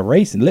not of our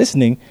race and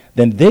listening,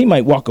 then they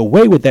might walk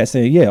away with that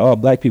saying, yeah, all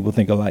black people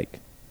think alike.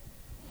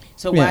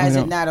 So Yeah, why I is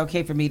know. it not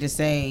okay for me to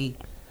say?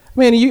 I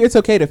mean, it's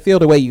okay to feel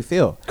the way you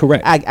feel.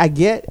 Correct. I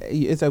get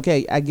it's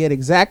okay. I get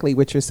exactly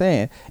what you're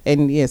saying,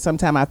 and yeah,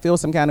 sometimes I feel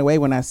some kind of way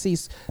when I see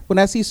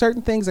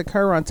certain things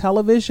occur on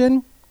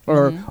television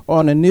or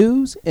on the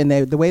news, and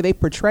the way they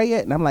portray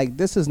it, and I'm like,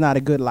 this is not a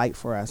good light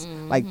for us.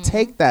 Like,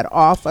 take that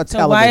off of So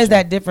television. why is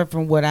that different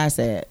from what I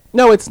said?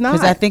 No, it's not.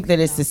 Because I think that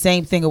it's the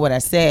same thing of what I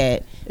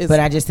said, It's- but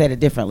I just said it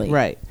differently.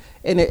 right,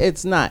 and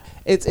it's not.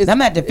 It's I'm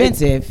not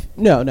defensive,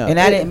 no, and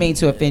I didn't mean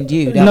to offend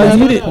you. That No, was you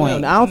my didn't.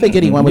 point. No, I don't think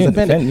anyone was You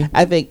didn't offended. defend me.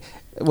 I think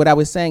what I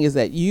was saying is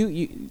that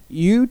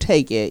you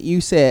take it.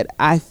 You said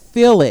I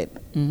feel it,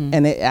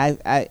 and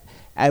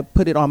I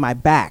put it on my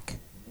back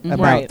about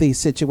Right. these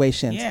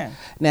situations. Yeah.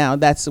 Now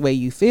that's the way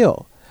you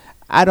feel.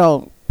 I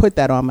don't put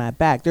that on my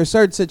back. There's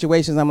certain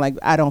situations I'm like,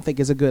 I don't think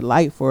it's a good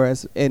light for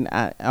us, and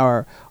I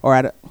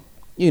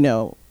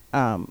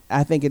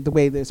think the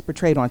way that it's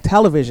portrayed on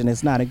television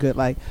is not a good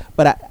light.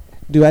 But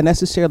do I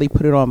necessarily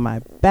put it on my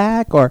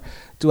back, or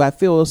do I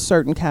feel a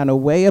certain kind of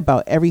way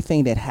about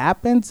everything that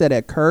happens, that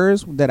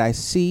occurs, that I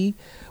see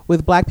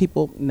with black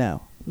people?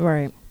 No,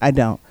 Right. I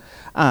don't.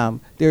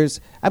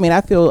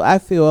 I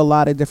feel a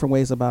lot of different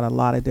ways about a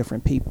lot of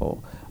different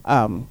people,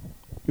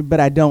 but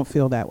I don't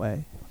feel that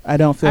way. I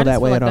don't feel I that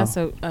just way feel at like all.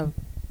 that's a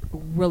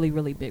really,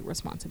 really big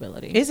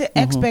responsibility. Is it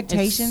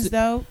expectations It's-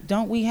 though?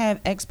 Don't we have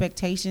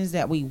expectations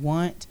that we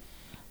want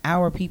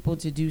our people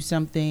to do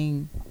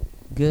something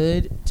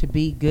good, to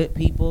be good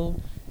people,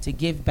 to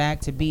give back,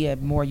 to be a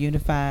more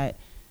unified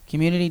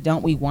community?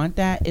 Don't we want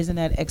that? Isn't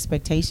that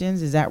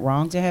expectations? Is that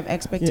wrong to have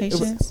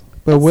expectations?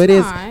 But It's what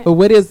is not. but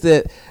what is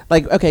the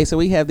like? Okay, so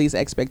we have these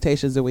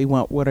expectations that we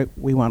want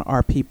we want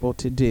our people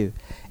to do,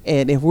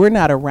 and if we're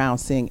not around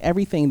seeing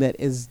everything that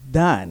is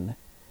done,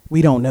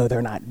 we don't know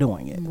they're not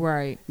doing it.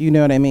 Right. You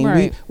know what I mean?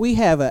 Right. We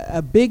have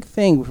a big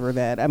thing for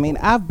that. I mean,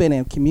 I've been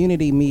in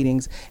community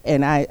meetings,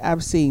 and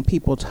I've seen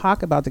people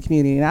talk about the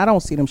community, and I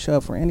don't see them show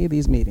up for any of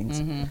these meetings.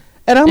 And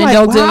I'm And like,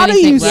 don't do how do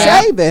anything, you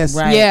right. say this?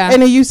 Right. Yeah.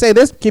 And then you say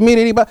this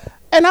community,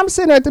 and I'm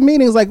sitting at the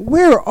meetings like,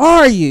 where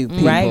are you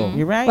people? Right?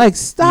 You're right. Like,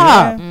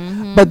 stop. Yeah.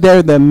 But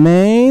they're the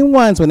main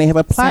ones when they have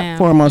a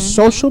platform on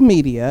social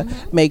media,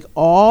 make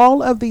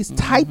all of these,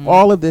 type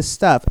all of this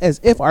stuff as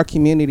if our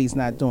community's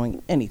not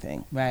doing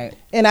anything. Right.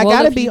 And I Well,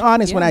 got to if be you-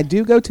 honest, when yeah. I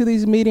do go to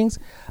these meetings,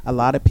 a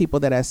lot of people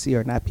that I see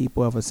are not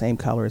people of the same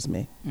color as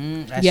me,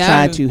 That's Yeah.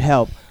 trying to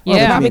help. Yeah.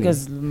 other Probably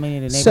communities. because many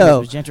of the neighborhoods So,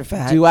 was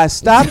gentrified. do I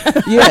stop?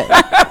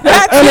 Yeah.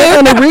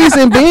 and the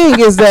reason being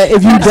is that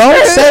if you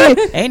don't say,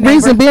 Hey, neighbor.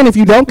 reason being, if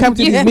you don't come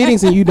to Yeah. these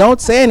meetings and you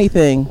don't say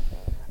anything,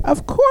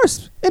 of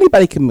course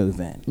anybody can move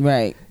in.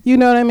 Right. You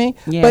know what I mean?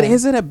 Yeah. But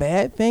is it a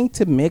bad thing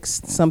to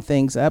mix some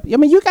things up? I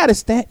mean, you got to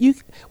stand.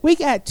 We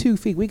got 2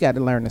 feet. We got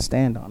to learn to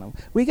stand on them.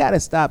 We got to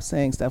stop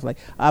saying stuff like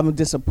 "I'm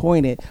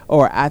disappointed"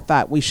 or "I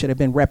thought we should have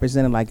been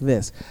represented like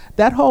this."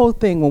 That whole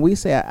thing when we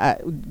say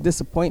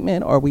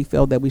disappointment or we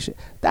feel that we should,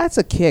 that's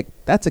a kick.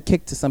 That's a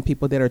kick to some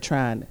people that are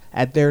trying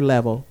at their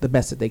level the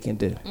best that they can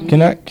do.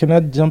 Can I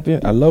jump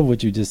in? I love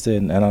what you just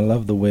said, and I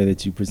love the way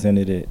that you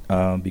presented it.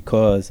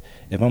 Because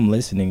if I'm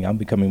listening, I'm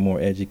becoming more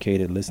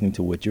educated listening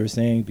to what you're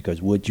saying.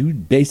 Because what you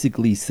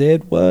basically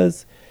said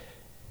was,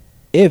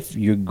 if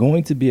you're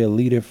going to be a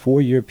leader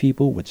for your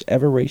people,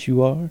 whichever race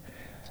you are,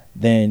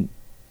 then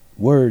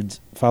words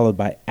followed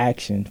by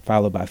action,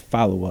 followed by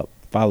follow up,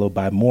 followed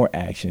by more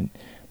action.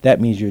 That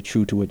means you're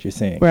true to what you're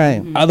saying.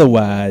 Right.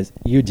 Otherwise,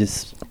 you're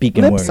just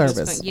speaking Lip words.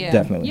 service. Yeah.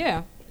 Definitely.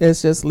 Yeah.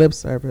 It's just lip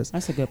service.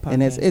 That's a good podcast.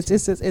 And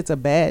it's a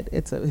bad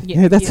it's a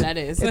Yeah, that's yeah, that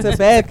is. it's a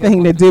bad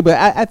thing to do. But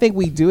I think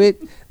we do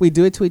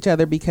it to each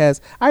other because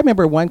I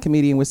remember one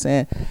comedian was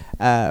saying,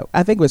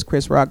 I think it was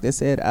Chris Rock that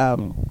said,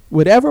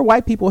 whatever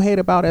white people hate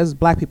about us,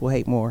 black people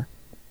hate more.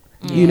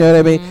 You know what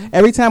I mean?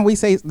 Every time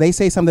they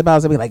say something about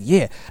us, they'll be like,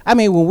 yeah. I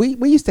mean, when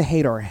we used to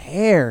hate our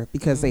hair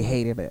because they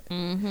hated it.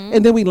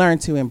 And then we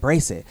learned to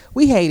embrace it.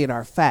 We hated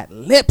our fat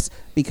lips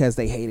because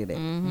they hated it.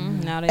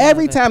 Now they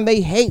Every love it. time they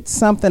hate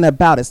something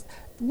about us,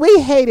 we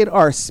hated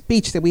our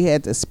speech that we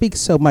had to speak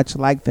so much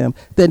like them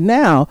that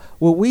now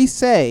what we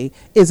say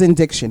is in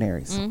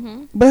dictionaries.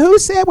 But who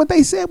said what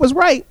they said was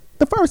right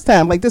the first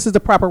time? Like, this is the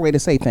proper way to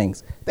say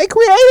things. They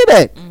created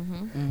it.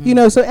 You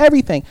know, so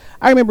everything.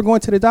 I remember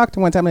going to the doctor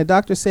one time and the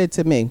doctor said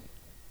to me,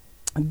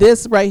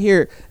 this right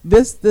here,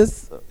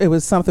 this it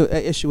was something,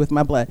 an issue with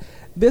my blood.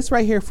 This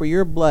right here for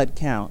your blood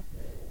count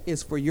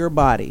is for your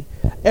body.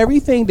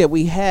 Everything that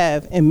we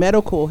have in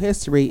medical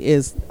history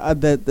is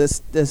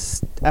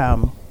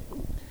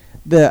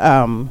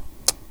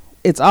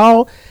it's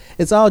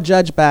all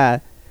judged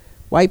by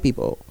white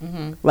people.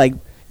 Like,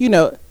 you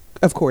know,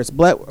 of course,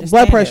 blood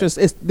pressure is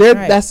there.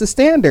 Right. That's the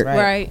standard,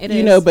 Right, it you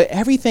is. know. But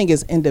everything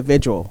is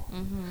individual.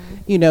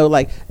 You know,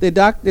 like the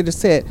doctor just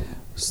said,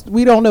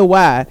 we don't know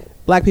why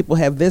black people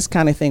have this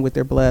kind of thing with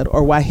their blood,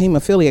 or why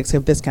hemophiliacs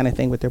have this kind of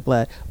thing with their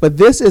blood. But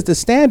this is the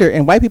standard,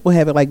 and white people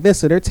have it like this.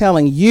 So they're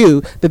telling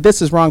you that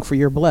this is wrong for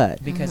your blood.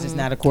 because it's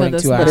not according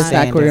it's to our But it's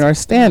not according to our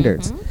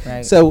standards.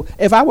 Right. So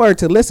if I were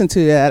to listen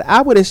to that,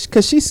 I would have,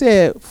 because she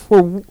said,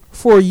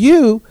 for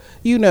you,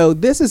 you know,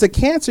 this is a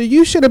cancer.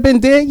 You should have been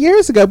dead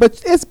years ago,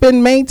 but it's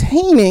been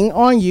maintaining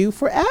on you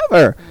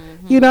forever.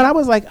 You know, and I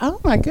was like, oh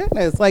my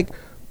goodness, like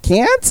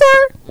cancer?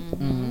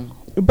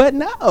 But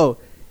no,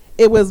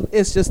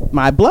 it's just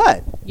my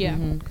blood. Yeah.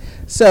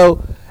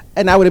 So,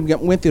 and I would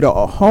have went through the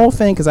whole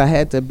thing because I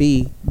had to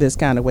be this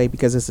kind of way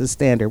because it's a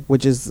standard,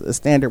 which is a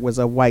standard was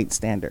a white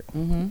standard.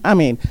 I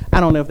mean, I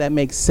don't know if that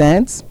makes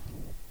sense.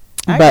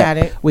 I but got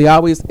it.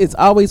 it's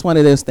always one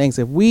of those things.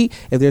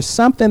 If there's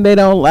something they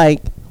don't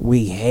like,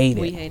 we hate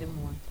it. We hate it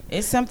more.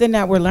 It's something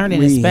that we're learning,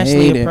 We hate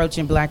especially it.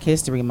 approaching Black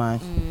History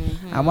Month.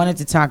 I wanted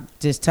to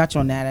just touch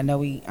on that. I know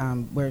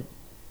we're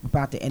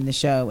about to end the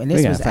show, and We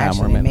this got was 5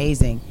 more actually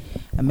minutes.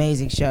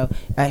 amazing show.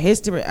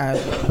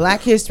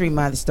 Black History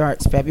Month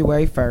starts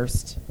February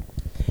 1st,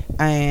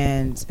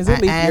 and Is it I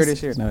leap year asked-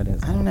 this year? No, it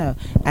isn't. I don't know.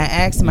 I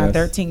asked my Yes.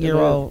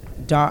 13-year-old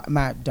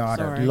my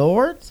daughter, Sorry.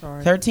 Lord,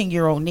 Sorry.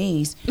 13-year-old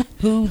niece,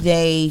 who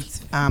they,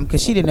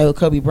 because she didn't know who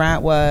Kobe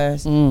Bryant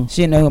was.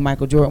 She didn't know who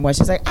Michael Jordan was.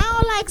 She's like, I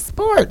don't like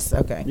sports.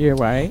 Okay. You're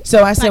right.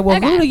 So I said, well,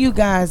 Okay. who do you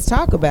guys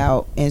talk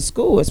about in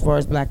school as far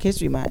as Black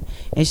History Month?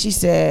 And she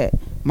said,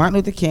 Martin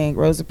Luther King,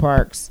 Rosa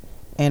Parks,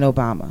 and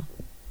Obama.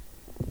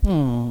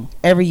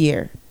 Every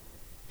year.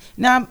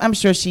 Now, I'm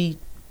sure she,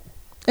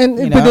 And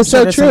you know, but I'm it's sure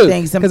so there's some true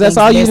things- some because that's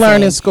things all you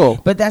learn missing. in school.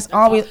 but that's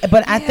always,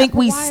 but I Yeah, think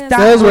we but why is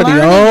stopped Those were the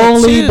learning it,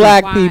 only too.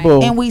 black Why?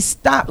 people. And we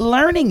stopped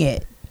learning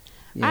it.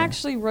 I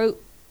actually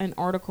wrote an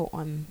article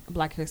on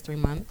Black History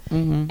Month,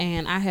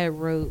 and I had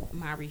wrote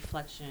my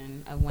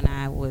reflection of when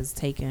I was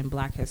taking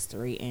Black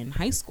History in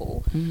high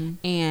school,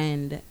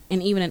 and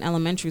even in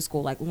elementary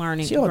school, like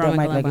learning, She hold that growing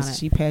mic up like on it's it.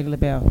 she Patti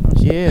LaBelle.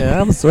 Yeah,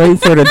 I was waiting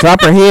for her to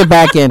drop her head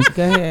back in.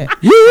 Go ahead.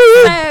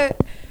 So,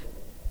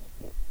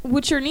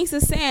 what your niece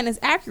is saying is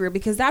accurate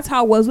because that's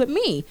how it was with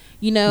me.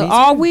 You know, Me too.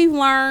 all we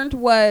learned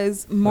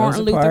was Martin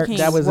Rosa Luther Parks. King,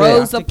 That was it.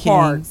 Rosa Dr. King.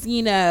 Parks.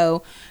 You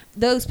know,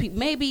 those people.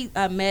 Maybe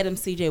Madam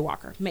C.J.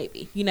 Walker.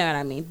 Maybe, you know what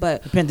I mean.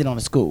 But Depending on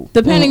the school.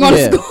 depending on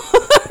Yeah. the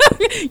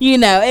school, you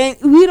know, and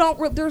we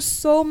don't. There's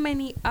so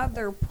many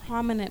other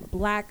prominent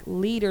Black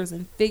leaders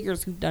and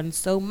figures who've done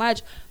so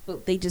much,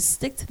 but they just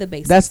stick to the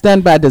basics. That's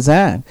done by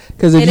design.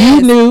 Because if It you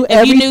is. knew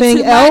If you knew everything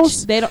too much,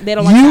 else, they don't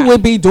like you that.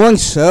 would be doing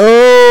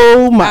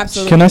so much.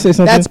 Absolutely. Can I say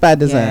something? That's by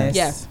design. Yes.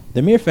 Yes.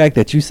 The mere fact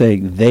that you say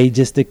they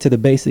just stick to the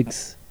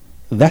basics,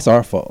 that's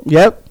our fault.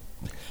 Yep.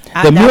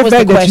 The mere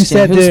fact that you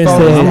sat there and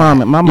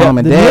said, My mom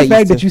and the dad mere used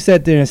fact to- that you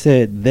sat there and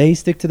said they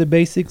stick to the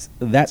basics,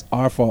 that's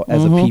our fault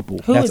as a people.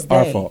 Who that's is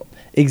our they? fault.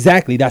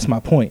 Exactly, that's my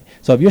point.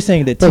 So if you're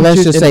saying that But teachers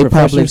let's just and say public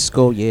professors-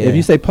 school, yeah. If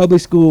you say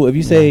public school, if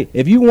you say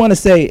if you want to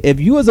say if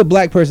you as a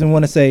black person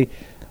want to say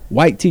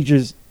white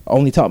teachers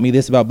only taught me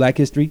this about Black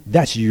history,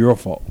 that's your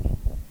fault.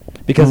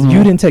 Because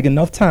you didn't take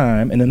enough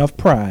time and enough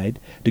pride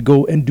to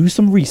go and do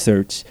some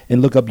research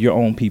and look up your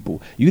own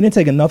people. You didn't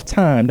take enough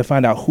time to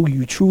find out who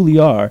you truly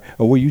are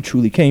or where you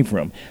truly came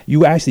from.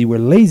 You actually were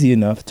lazy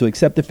enough to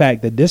accept the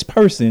fact that this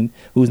person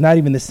who's not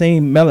even the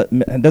same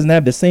doesn't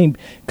have the same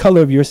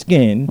color of your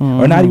skin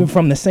or not even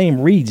from the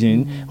same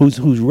region,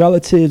 whose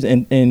relatives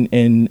and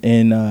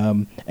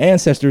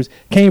ancestors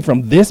came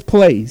from this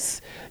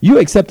place, you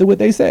accepted what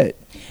they said.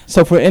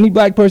 So for any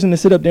black person to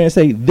sit up there and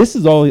say this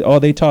is all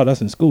they taught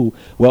us in school,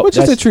 well, Which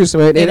is the truth.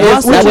 It It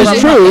also that is was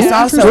true. It's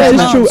also Which at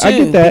is home true. I too,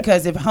 get that.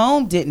 because if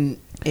home didn't,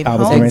 if I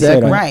was home gonna say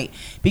that. right,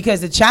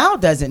 because the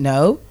child doesn't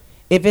know,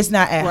 if it's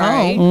not at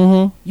Right.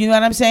 home. You know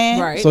what I'm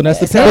saying? Right. So that's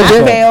the So parent's I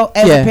fault. failed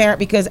as Yeah. a parent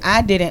because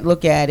I didn't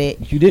look at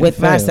it You didn't with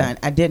my fail. son.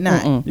 I did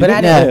not, Mm-mm. but You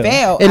I didn't didn't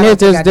fail. And I don't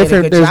there's think I did a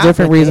different good there's job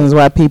different with it. reasons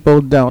why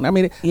people don't. I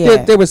mean,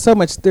 Yeah. there was so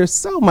much. There's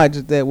so much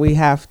that we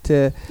have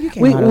to. You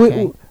came out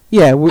okay.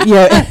 Yeah,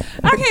 yeah.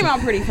 I came out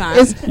pretty fine.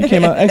 You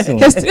came out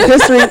excellent.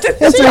 History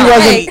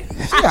wasn't. Hey,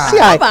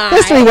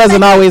 History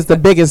wasn't always the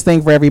biggest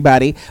thing for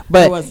everybody, It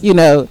but wasn't. you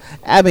know,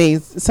 I mean,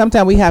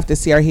 sometimes we have to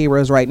see our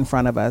heroes right in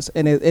front of us,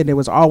 and it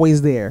was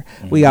always there.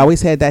 We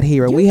always had that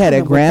hero. We had a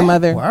coming with that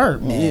grandmother.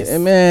 word, miss. Yeah,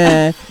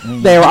 man,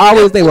 they were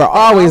always there.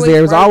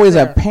 It was always right always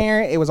a there.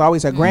 parent. It was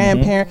always a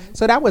grandparent.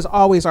 So that was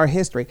always our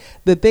history.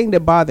 The thing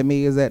that bothered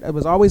me is that it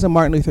was always a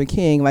Martin Luther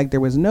King. Like there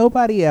was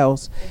nobody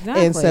else. And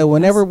Exactly. so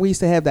whenever we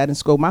used to have that in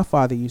school, my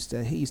father used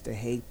to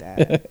hate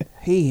that.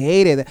 He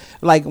hated it.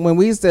 Like when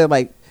we used to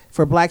like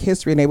for Black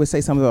History and they would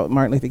say something about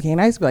Martin Luther King,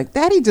 I used to be like,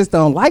 Daddy just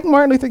don't like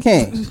Martin Luther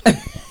King.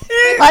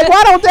 Like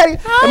why don't Daddy?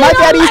 And my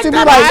daddy used to be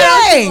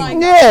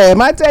like, yeah.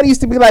 My daddy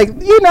used to be like,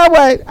 you know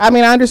what? I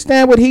mean, I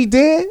understand what he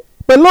did,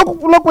 but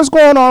look what's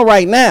going on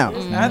right now.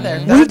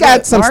 We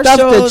got some stuff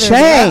to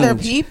change. Other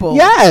people.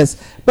 Yes.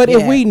 But Yeah.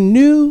 if we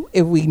knew,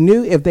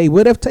 if they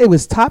would have, it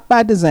was taught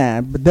by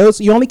design. But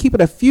those, you only keep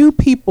it a few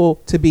people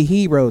to be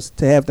heroes,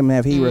 to have them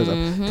have heroes,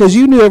 because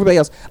you knew everybody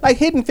else. Like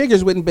Hidden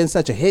Figures wouldn't have been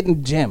such a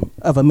hidden gem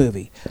of a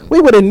movie.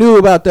 We would have knew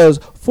about those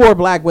 4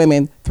 black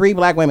women, 3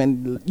 black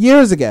women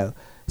years ago.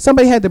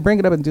 Somebody had to bring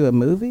it up and do a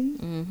movie.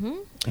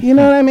 You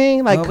know what I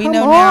mean? Like, Well, we come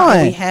know on. now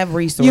that we have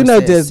resources. You know,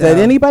 did so.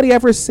 anybody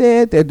ever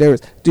said that there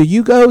was? Do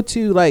you go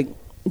to like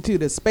to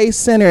the Space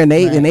Center and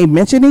they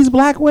mention these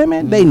black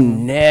women? They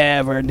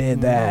never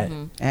did that.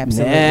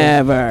 Absolutely.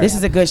 Never. This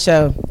is a good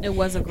show. It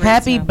was a great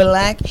Happy time.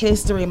 Black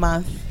History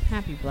Month.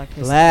 Happy Black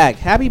History. Black.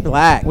 Happy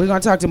Black. We're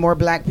gonna talk to more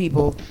black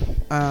people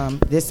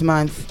this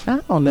month. I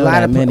don't know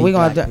that many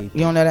black people. You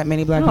don't know that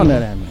many black I people? don't know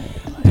that many.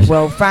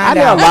 Well, I find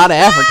know out. a lot of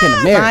African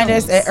Find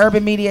Americans. us at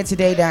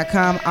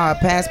urbanmediatoday.com. Our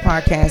past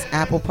podcasts,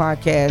 Apple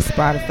Podcasts,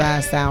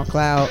 Spotify,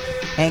 SoundCloud,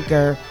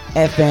 Anchor,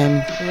 FM.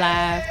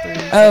 Live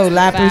 365. Oh,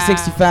 Live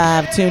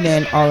 365. Tune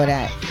in, all of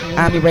that.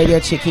 I'm your radio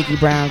chick, Kiki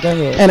Brown. Go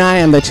ahead. And I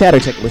am the chatter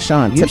chick with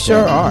Sean. You Tipton.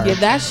 sure are. Yeah,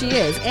 that she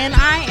is. And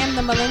I am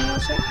the millennial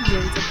chick,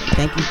 Jerry Tipton.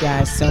 Thank you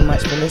guys so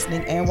much for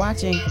listening and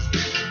watching.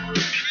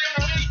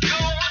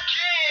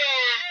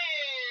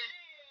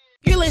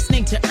 You're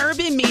listening to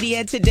Urban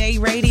Media Today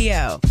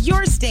Radio,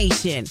 your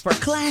station for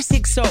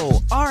classic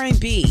soul,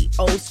 R&B,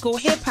 old school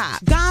hip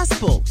hop,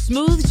 gospel,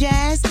 smooth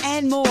jazz,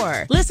 and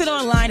more. Listen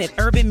online at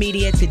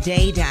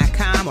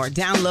urbanmediatoday.com or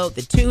download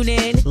the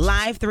TuneIn,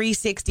 Live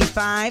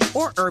 365,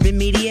 or Urban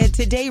Media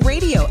Today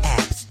Radio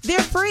apps. They're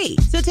free,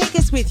 so take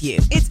us with you.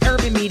 It's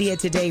Urban Media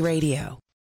Today Radio.